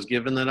that I was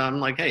given that I'm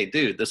like, hey,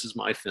 dude, this is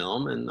my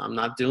film and I'm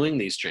not doing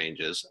these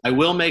changes. I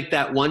will make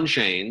that one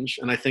change.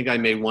 And I think I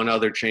made one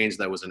other change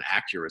that was an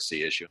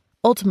accuracy issue.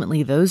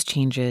 Ultimately, those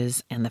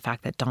changes and the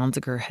fact that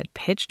Donziger had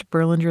pitched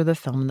Berlinger the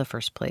film in the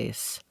first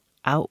place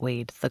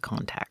outweighed the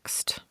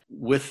context.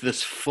 With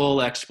this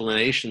full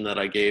explanation that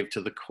I gave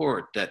to the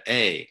court that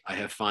A, I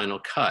have final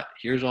cut.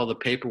 Here's all the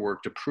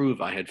paperwork to prove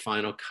I had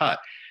final cut.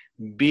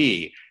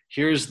 B,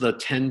 here's the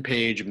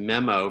 10-page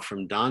memo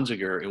from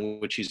Donziger in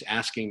which he's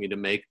asking me to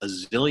make a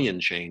zillion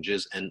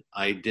changes, and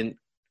I didn't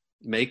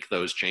make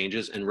those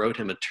changes, and wrote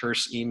him a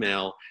terse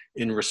email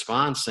in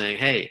response saying,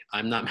 hey,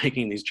 I'm not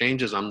making these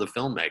changes. I'm the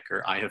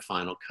filmmaker. I have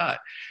final cut.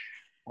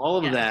 All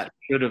of that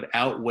should have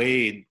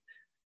outweighed,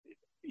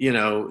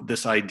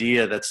 this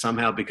idea that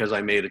somehow because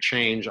I made a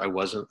change, I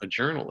wasn't a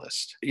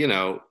journalist.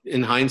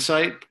 In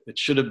hindsight, it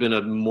should have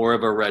been more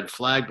of a red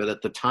flag, but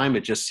at the time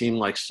it just seemed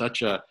like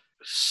such a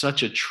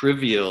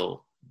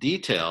trivial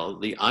detail.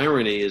 The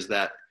irony is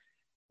that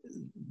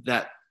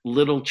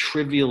little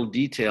trivial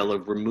detail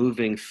of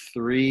removing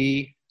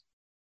 3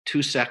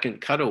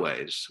 2-second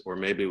cutaways, or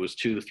maybe it was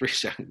 2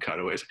 3-second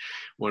cutaways,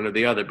 one or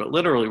the other, but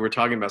literally we're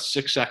talking about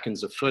 6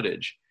 seconds of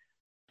footage.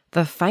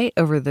 The fight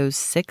over those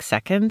 6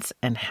 seconds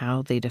and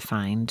how they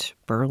defined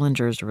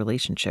Berlinger's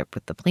relationship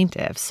with the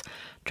plaintiffs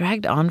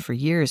dragged on for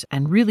years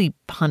and really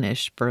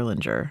punished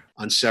Berlinger.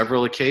 On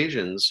several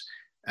occasions,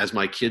 as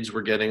my kids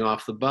were getting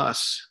off the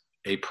bus,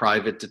 a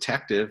private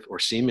detective, or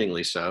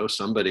seemingly so,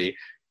 somebody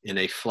in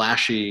a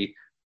flashy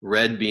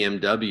red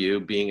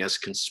BMW, being as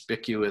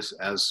conspicuous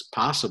as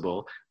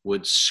possible,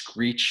 would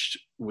screech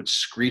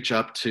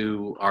up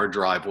to our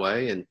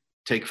driveway and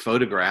take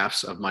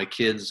photographs of my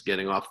kids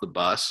getting off the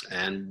bus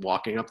and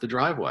walking up the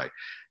driveway.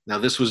 Now,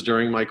 this was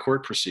during my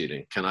court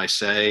proceeding. Can I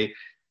say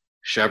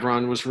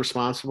Chevron was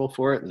responsible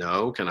for it?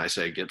 No. Can I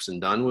say Gibson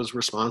Dunn was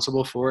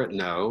responsible for it?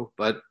 No.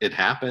 But it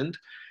happened.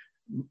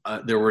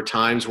 There were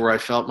times where I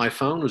felt my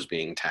phone was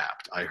being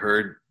tapped. I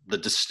heard the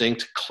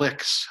distinct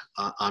clicks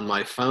on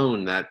my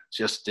phone that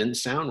just didn't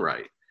sound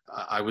right.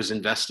 I was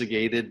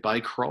investigated by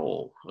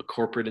Kroll, a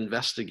corporate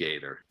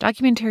investigator.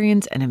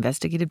 Documentarians and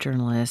investigative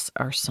journalists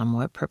are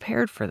somewhat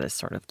prepared for this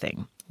sort of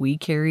thing. We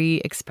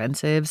carry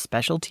expensive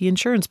specialty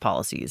insurance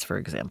policies, for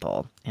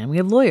example, and we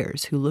have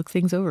lawyers who look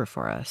things over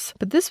for us.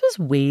 But this was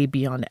way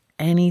beyond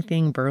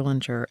anything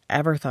Berlinger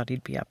ever thought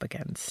he'd be up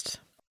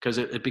against. Because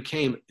it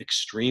became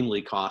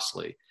extremely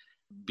costly,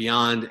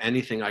 beyond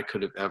anything I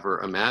could have ever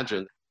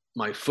imagined.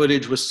 My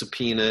footage was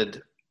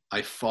subpoenaed.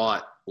 I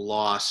fought,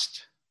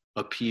 lost,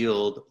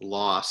 appealed,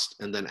 lost.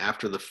 And then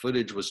after the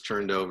footage was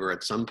turned over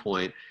at some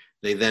point,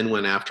 they then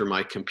went after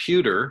my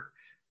computer.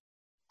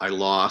 I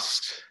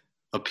lost,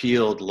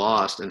 appealed,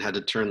 lost, and had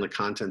to turn the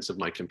contents of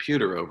my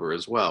computer over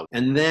as well.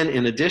 And then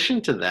in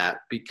addition to that,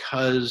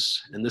 because,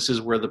 and this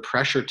is where the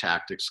pressure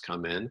tactics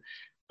come in,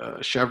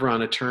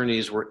 Chevron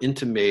attorneys were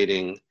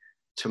intimating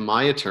to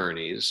my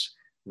attorneys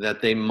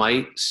that they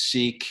might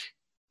seek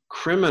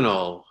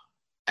criminal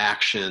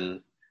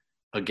action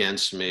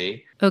against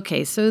me.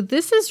 Okay, so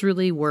this is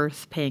really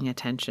worth paying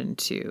attention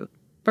to.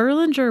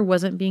 Berlinger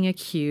wasn't being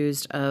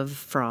accused of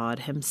fraud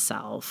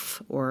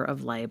himself or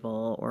of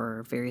libel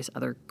or various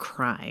other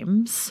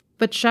crimes,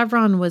 but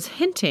Chevron was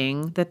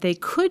hinting that they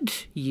could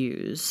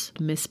use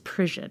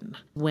misprision.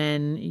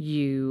 When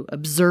you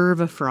observe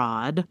a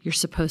fraud, you're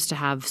supposed to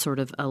have sort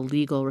of a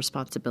legal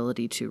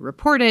responsibility to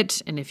report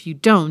it, and if you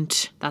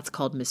don't, that's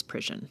called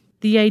misprision.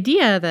 The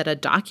idea that a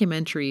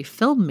documentary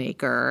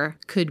filmmaker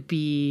could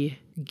be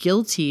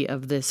guilty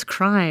of this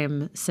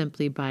crime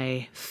simply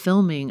by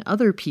filming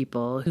other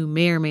people who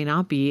may or may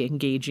not be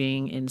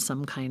engaging in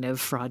some kind of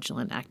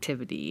fraudulent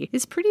activity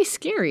is pretty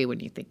scary when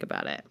you think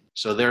about it.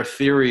 So their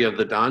theory of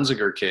the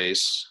Donziger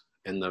case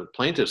and the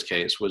plaintiff's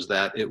case was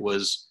that it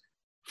was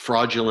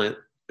fraudulent.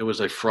 It was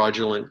a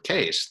fraudulent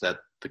case, that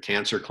the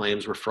cancer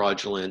claims were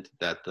fraudulent,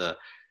 that the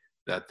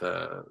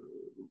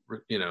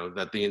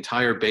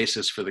entire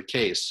basis for the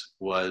case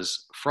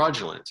was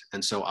fraudulent.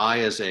 And so I,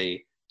 as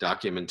a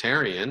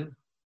documentarian,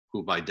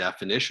 who by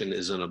definition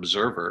is an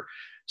observer,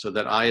 so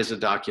that I, as a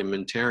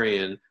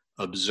documentarian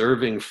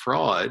observing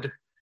fraud,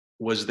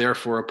 was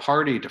therefore a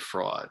party to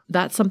fraud.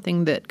 That's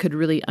something that could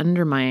really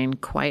undermine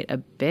quite a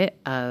bit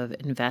of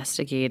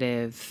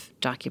investigative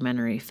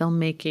documentary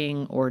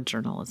filmmaking or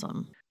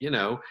journalism.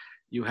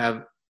 You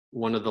have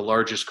one of the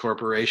largest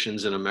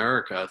corporations in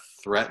America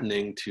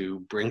threatening to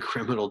bring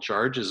criminal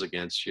charges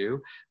against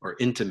you, or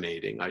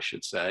intimating, I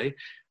should say.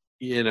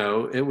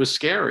 it was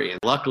scary. And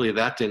luckily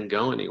that didn't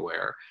go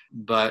anywhere.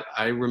 But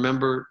I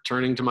remember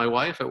turning to my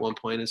wife at one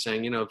point and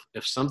saying,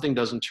 if something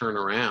doesn't turn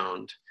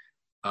around,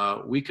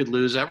 we could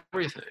lose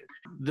everything.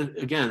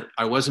 Again,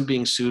 I wasn't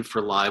being sued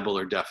for libel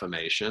or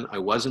defamation. I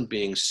wasn't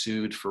being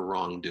sued for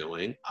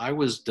wrongdoing. I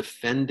was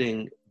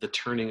defending the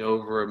turning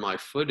over of my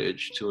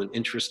footage to an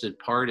interested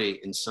party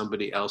in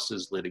somebody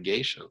else's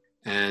litigation.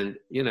 And,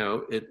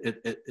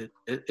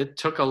 it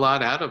took a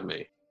lot out of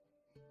me.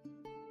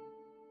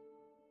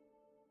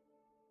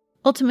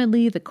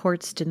 Ultimately, the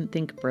courts didn't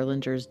think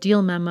Berlinger's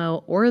deal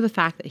memo or the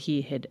fact that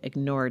he had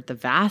ignored the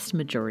vast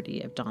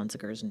majority of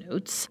Donziger's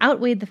notes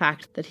outweighed the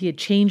fact that he had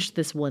changed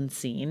this one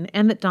scene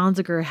and that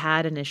Donziger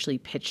had initially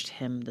pitched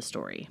him the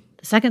story.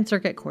 The Second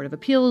Circuit Court of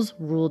Appeals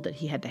ruled that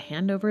he had to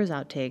hand over his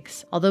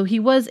outtakes, although he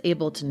was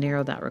able to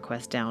narrow that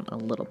request down a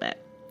little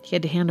bit. He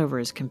had to hand over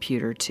his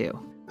computer, too.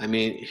 I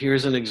mean,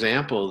 here's an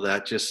example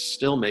that just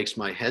still makes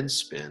my head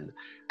spin.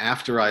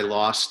 After I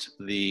lost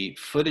the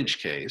footage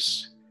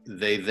case,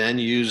 they then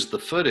used the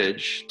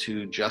footage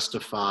to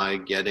justify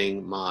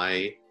getting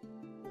my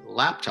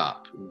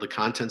laptop, the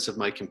contents of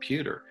my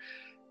computer.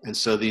 And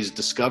so these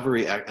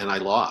discovery, and I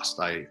lost.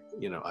 I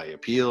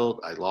appealed,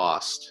 I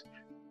lost.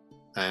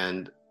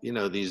 And,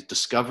 these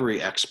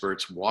discovery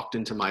experts walked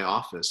into my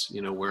office,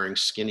 wearing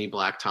skinny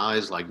black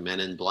ties like Men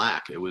in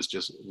Black. It was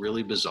just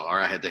really bizarre.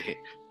 I had to,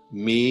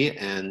 me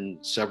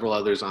and several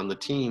others on the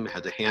team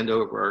had to hand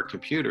over our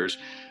computers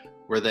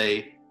where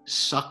they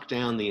sucked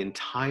down the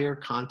entire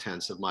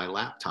contents of my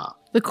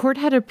laptop. The court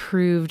had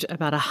approved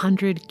about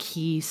 100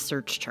 key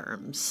search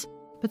terms,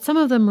 but some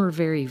of them were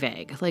very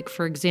vague. Like,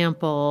 for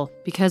example,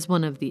 because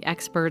one of the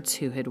experts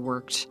who had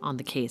worked on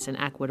the case in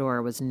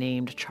Ecuador was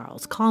named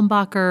Charles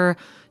Kalmbacher,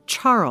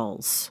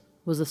 Charles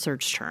was a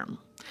search term.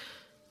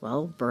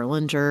 Well,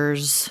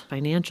 Berlinger's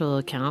financial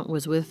account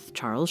was with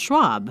Charles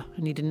Schwab,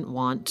 and he didn't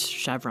want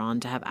Chevron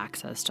to have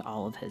access to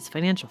all of his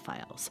financial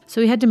files. So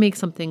he had to make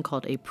something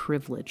called a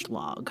privilege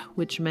log,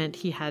 which meant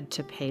he had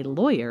to pay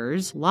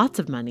lawyers lots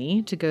of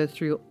money to go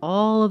through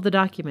all of the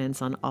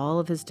documents on all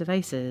of his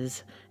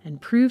devices and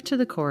prove to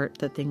the court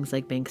that things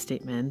like bank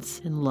statements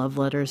and love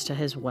letters to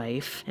his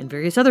wife and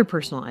various other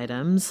personal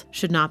items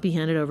should not be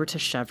handed over to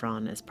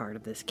Chevron as part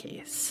of this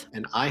case.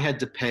 And I had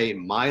to pay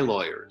my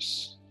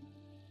lawyers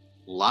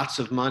lots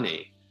of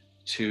money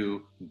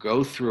to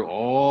go through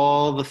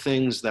all the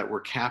things that were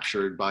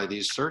captured by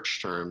these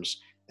search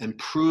terms and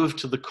prove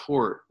to the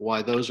court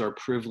why those are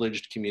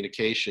privileged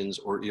communications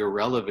or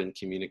irrelevant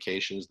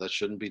communications that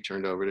shouldn't be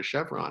turned over to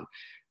Chevron.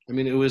 I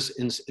mean, it was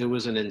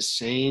an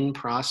insane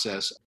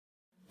process.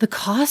 The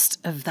cost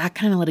of that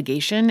kind of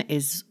litigation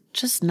is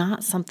just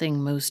not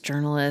something most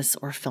journalists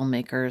or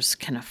filmmakers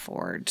can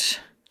afford.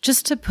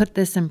 Just to put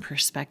this in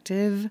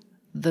perspective,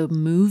 the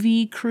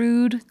movie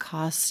Crude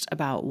cost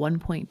about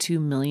 $1.2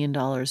 million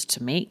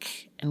to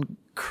make, and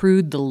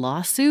Crude the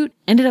lawsuit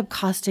ended up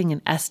costing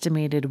an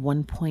estimated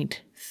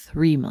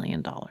 $1.3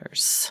 million.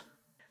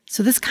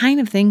 So this kind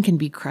of thing can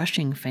be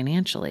crushing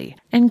financially.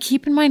 And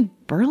keep in mind,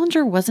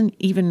 Berlinger wasn't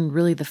even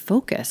really the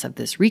focus of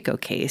this RICO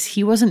case.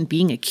 He wasn't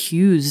being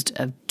accused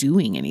of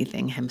doing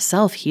anything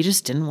himself. He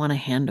just didn't want to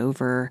hand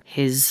over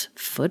his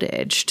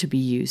footage to be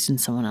used in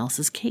someone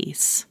else's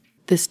case.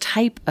 This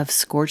type of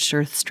scorched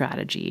earth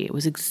strategy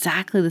was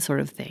exactly the sort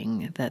of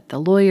thing that the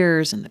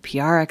lawyers and the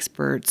PR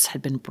experts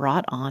had been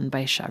brought on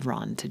by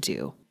Chevron to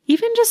do.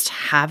 Even just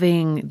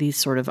having these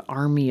sort of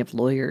army of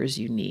lawyers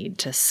you need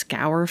to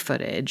scour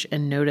footage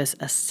and notice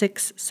a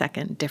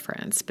 6-second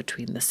difference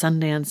between the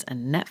Sundance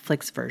and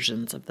Netflix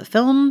versions of the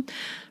film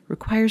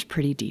requires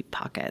pretty deep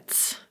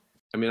pockets.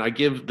 I mean, I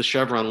give the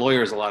Chevron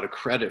lawyers a lot of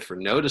credit for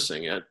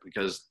noticing it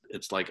because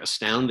it's like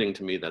astounding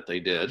to me that they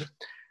did.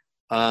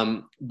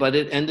 But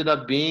it ended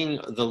up being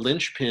the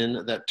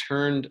linchpin that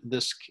turned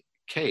this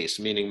case,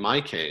 meaning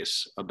my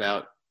case,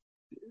 about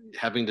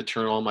having to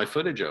turn all my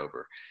footage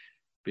over,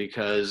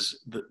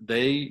 because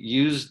they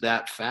used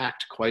that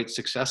fact quite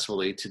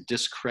successfully to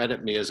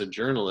discredit me as a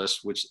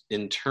journalist, which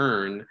in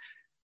turn,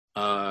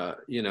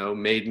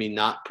 made me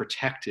not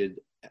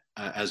protected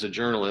as a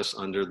journalist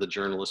under the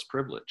journalist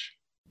privilege.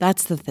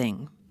 That's the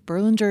thing.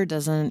 Berlinger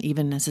doesn't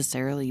even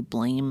necessarily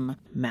blame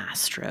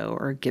Mastro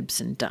or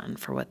Gibson Dunn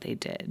for what they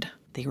did.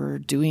 They were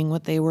doing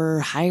what they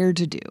were hired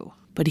to do.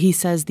 But he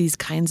says these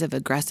kinds of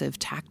aggressive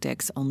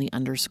tactics only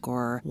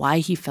underscore why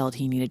he felt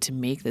he needed to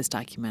make this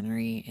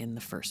documentary in the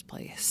first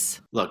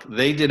place. Look,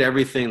 they did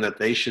everything that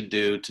they should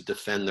do to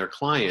defend their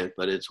client,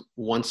 but it's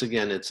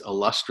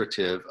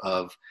illustrative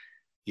of,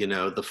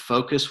 the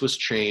focus was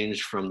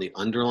changed from the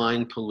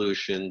underlying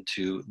pollution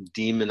to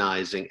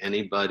demonizing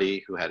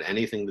anybody who had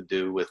anything to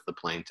do with the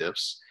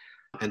plaintiffs,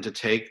 and to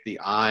take the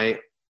eye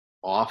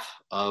off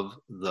of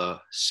the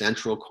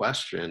central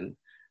question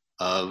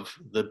of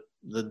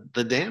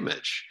the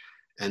damage,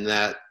 and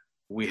that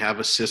we have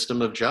a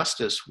system of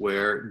justice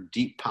where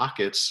deep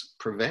pockets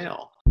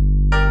prevail.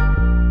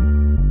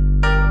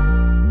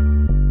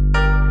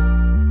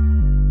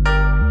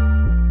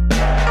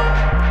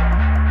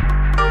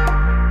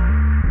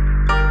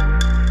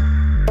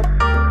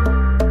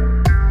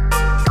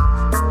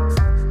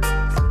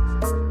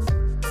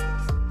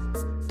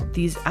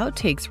 These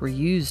outtakes were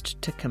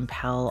used to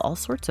compel all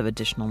sorts of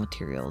additional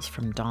materials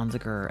from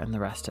Donziger and the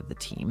rest of the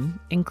team,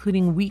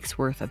 including weeks'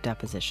 worth of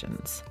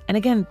depositions. And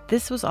again,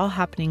 this was all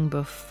happening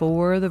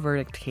before the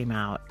verdict came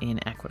out in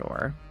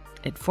Ecuador.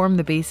 It formed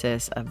the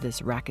basis of this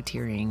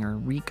racketeering or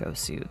RICO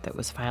suit that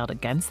was filed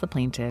against the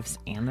plaintiffs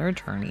and their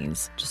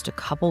attorneys just a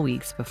couple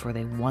weeks before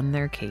they won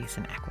their case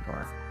in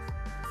Ecuador.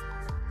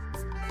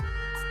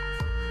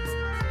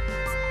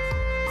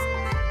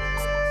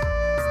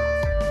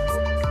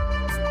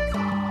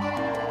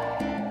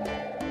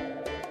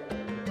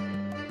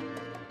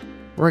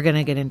 We're going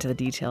to get into the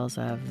details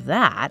of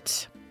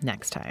that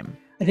next time.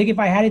 I think if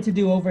I had it to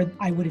do over,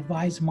 I would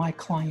advise my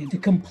client to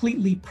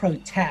completely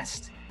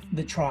protest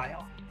the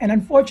trial. And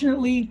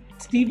unfortunately,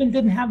 Stephen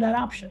didn't have that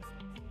option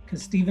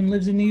because Stephen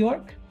lives in New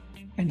York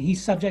and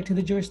he's subject to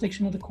the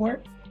jurisdiction of the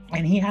court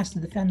and he has to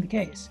defend the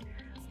case.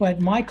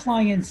 But my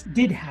clients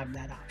did have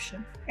that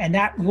option, and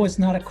that was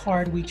not a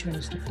card we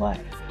chose to play.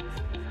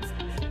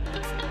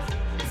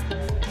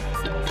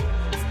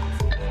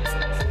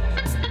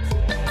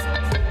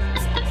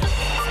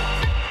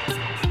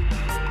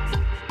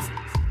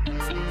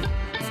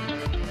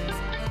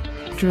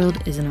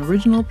 Drilled is an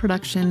original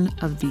production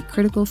of the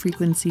Critical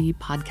Frequency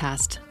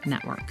Podcast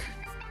Network.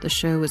 The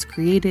show was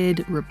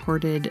created,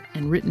 reported,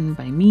 and written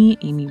by me,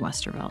 Amy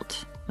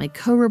Westervelt. My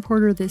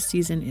co-reporter this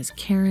season is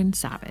Karen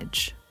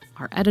Savage.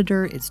 Our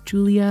editor is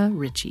Julia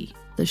Ritchie.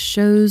 The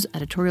show's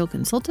editorial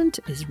consultant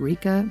is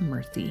Reka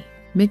Murthy.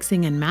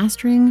 Mixing and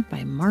mastering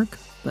by Mark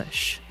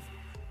Bush.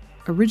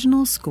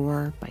 Original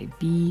score by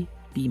B.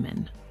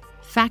 Beeman.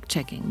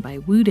 Fact-checking by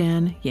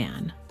Woo-Dan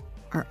Yan.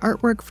 Our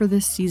artwork for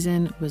this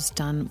season was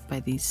done by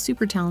the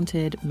super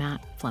talented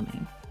Matt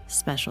Fleming.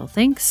 Special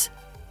thanks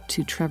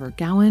to Trevor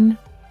Gowan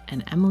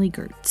and Emily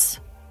Gertz.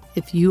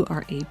 If you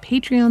are a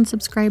Patreon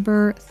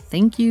subscriber,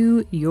 thank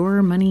you.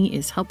 Your money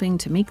is helping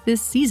to make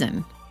this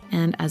season.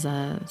 And as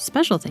a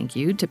special thank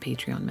you to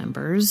Patreon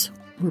members,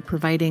 we're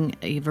providing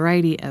a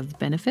variety of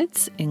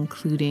benefits,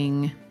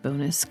 including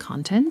bonus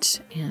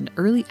content and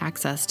early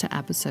access to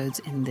episodes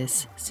in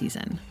this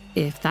season.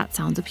 If that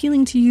sounds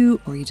appealing to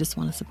you, or you just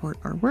want to support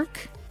our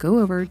work, go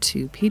over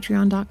to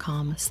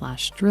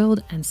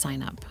patreon.com/drilled and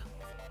sign up.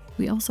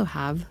 We also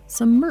have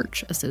some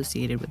merch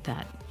associated with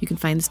that. You can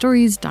find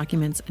stories,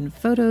 documents, and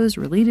photos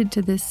related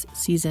to this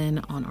season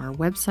on our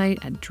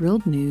website at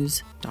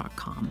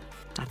drillednews.com.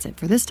 That's it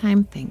for this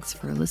time. Thanks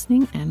for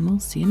listening, and we'll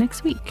see you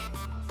next week.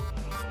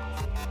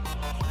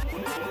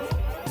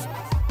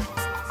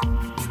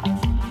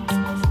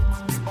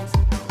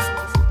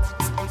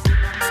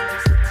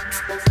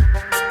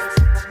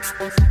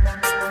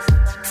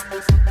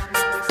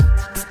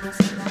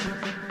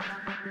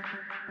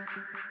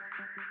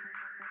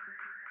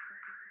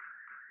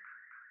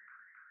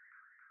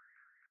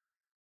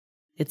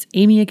 It's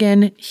Amy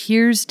again.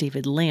 Here's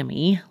David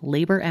Lammy,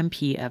 Labour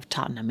MP of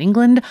Tottenham,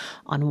 England,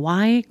 on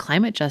why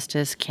climate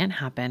justice can't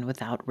happen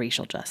without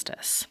racial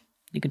justice.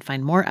 You can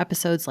find more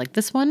episodes like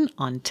this one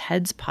on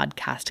Ted's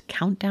podcast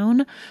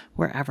Countdown,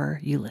 wherever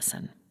you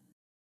listen.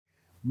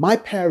 My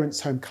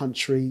parents' home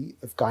country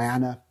of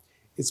Guyana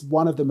is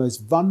one of the most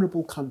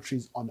vulnerable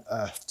countries on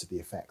earth to the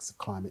effects of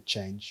climate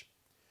change.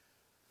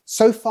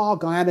 So far,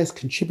 Guyana has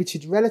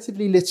contributed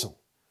relatively little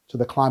to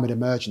the climate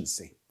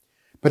emergency,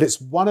 but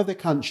it's one of the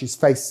countries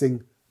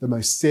facing the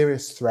most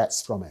serious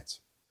threats from it.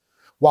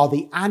 While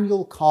the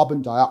annual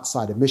carbon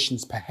dioxide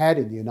emissions per head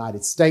in the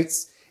United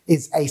States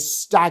is a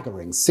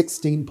staggering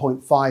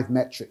 16.5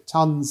 metric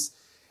tons,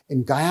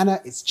 in Guyana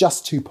it's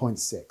just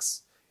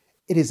 2.6.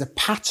 It is a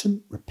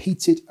pattern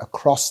repeated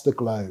across the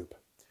globe.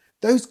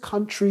 Those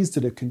countries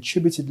that have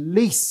contributed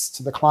least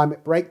to the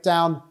climate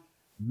breakdown,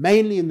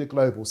 mainly in the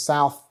global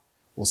south,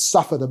 will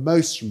suffer the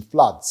most from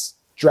floods,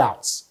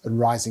 droughts, and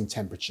rising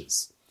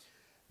temperatures.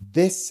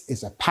 This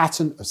is a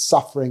pattern of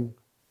suffering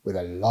with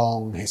a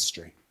long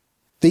history.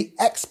 The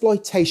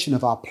exploitation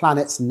of our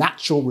planet's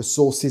natural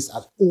resources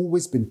has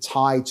always been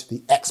tied to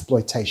the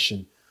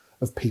exploitation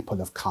of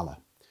people of colour.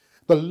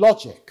 The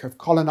logic of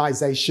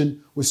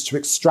colonization was to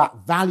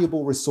extract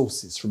valuable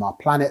resources from our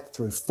planet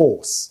through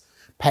force,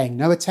 paying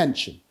no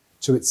attention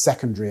to its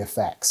secondary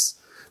effects.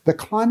 The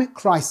climate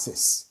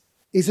crisis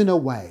is, in a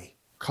way,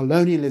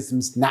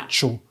 colonialism's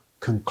natural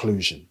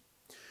conclusion.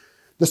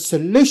 The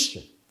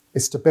solution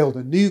is to build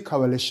a new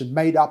coalition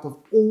made up of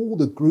all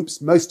the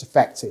groups most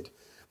affected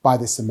by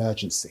this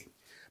emergency.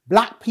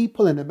 Black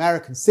people in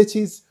American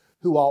cities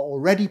who are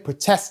already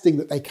protesting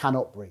that they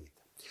cannot breathe.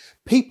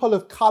 People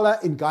of colour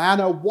in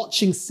Guyana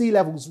watching sea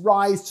levels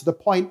rise to the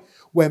point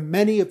where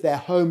many of their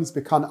homes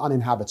become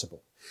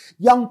uninhabitable.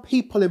 Young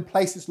people in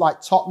places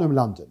like Tottenham,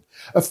 London,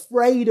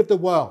 afraid of the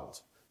world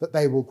that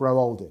they will grow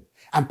old in.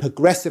 And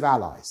progressive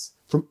allies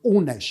from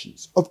all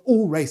nations, of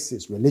all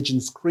races,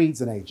 religions, creeds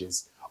and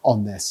ages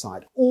on their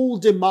side, all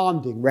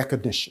demanding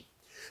recognition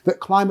that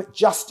climate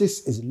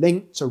justice is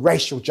linked to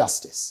racial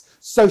justice,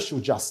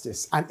 social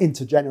justice and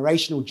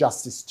intergenerational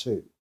justice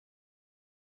too.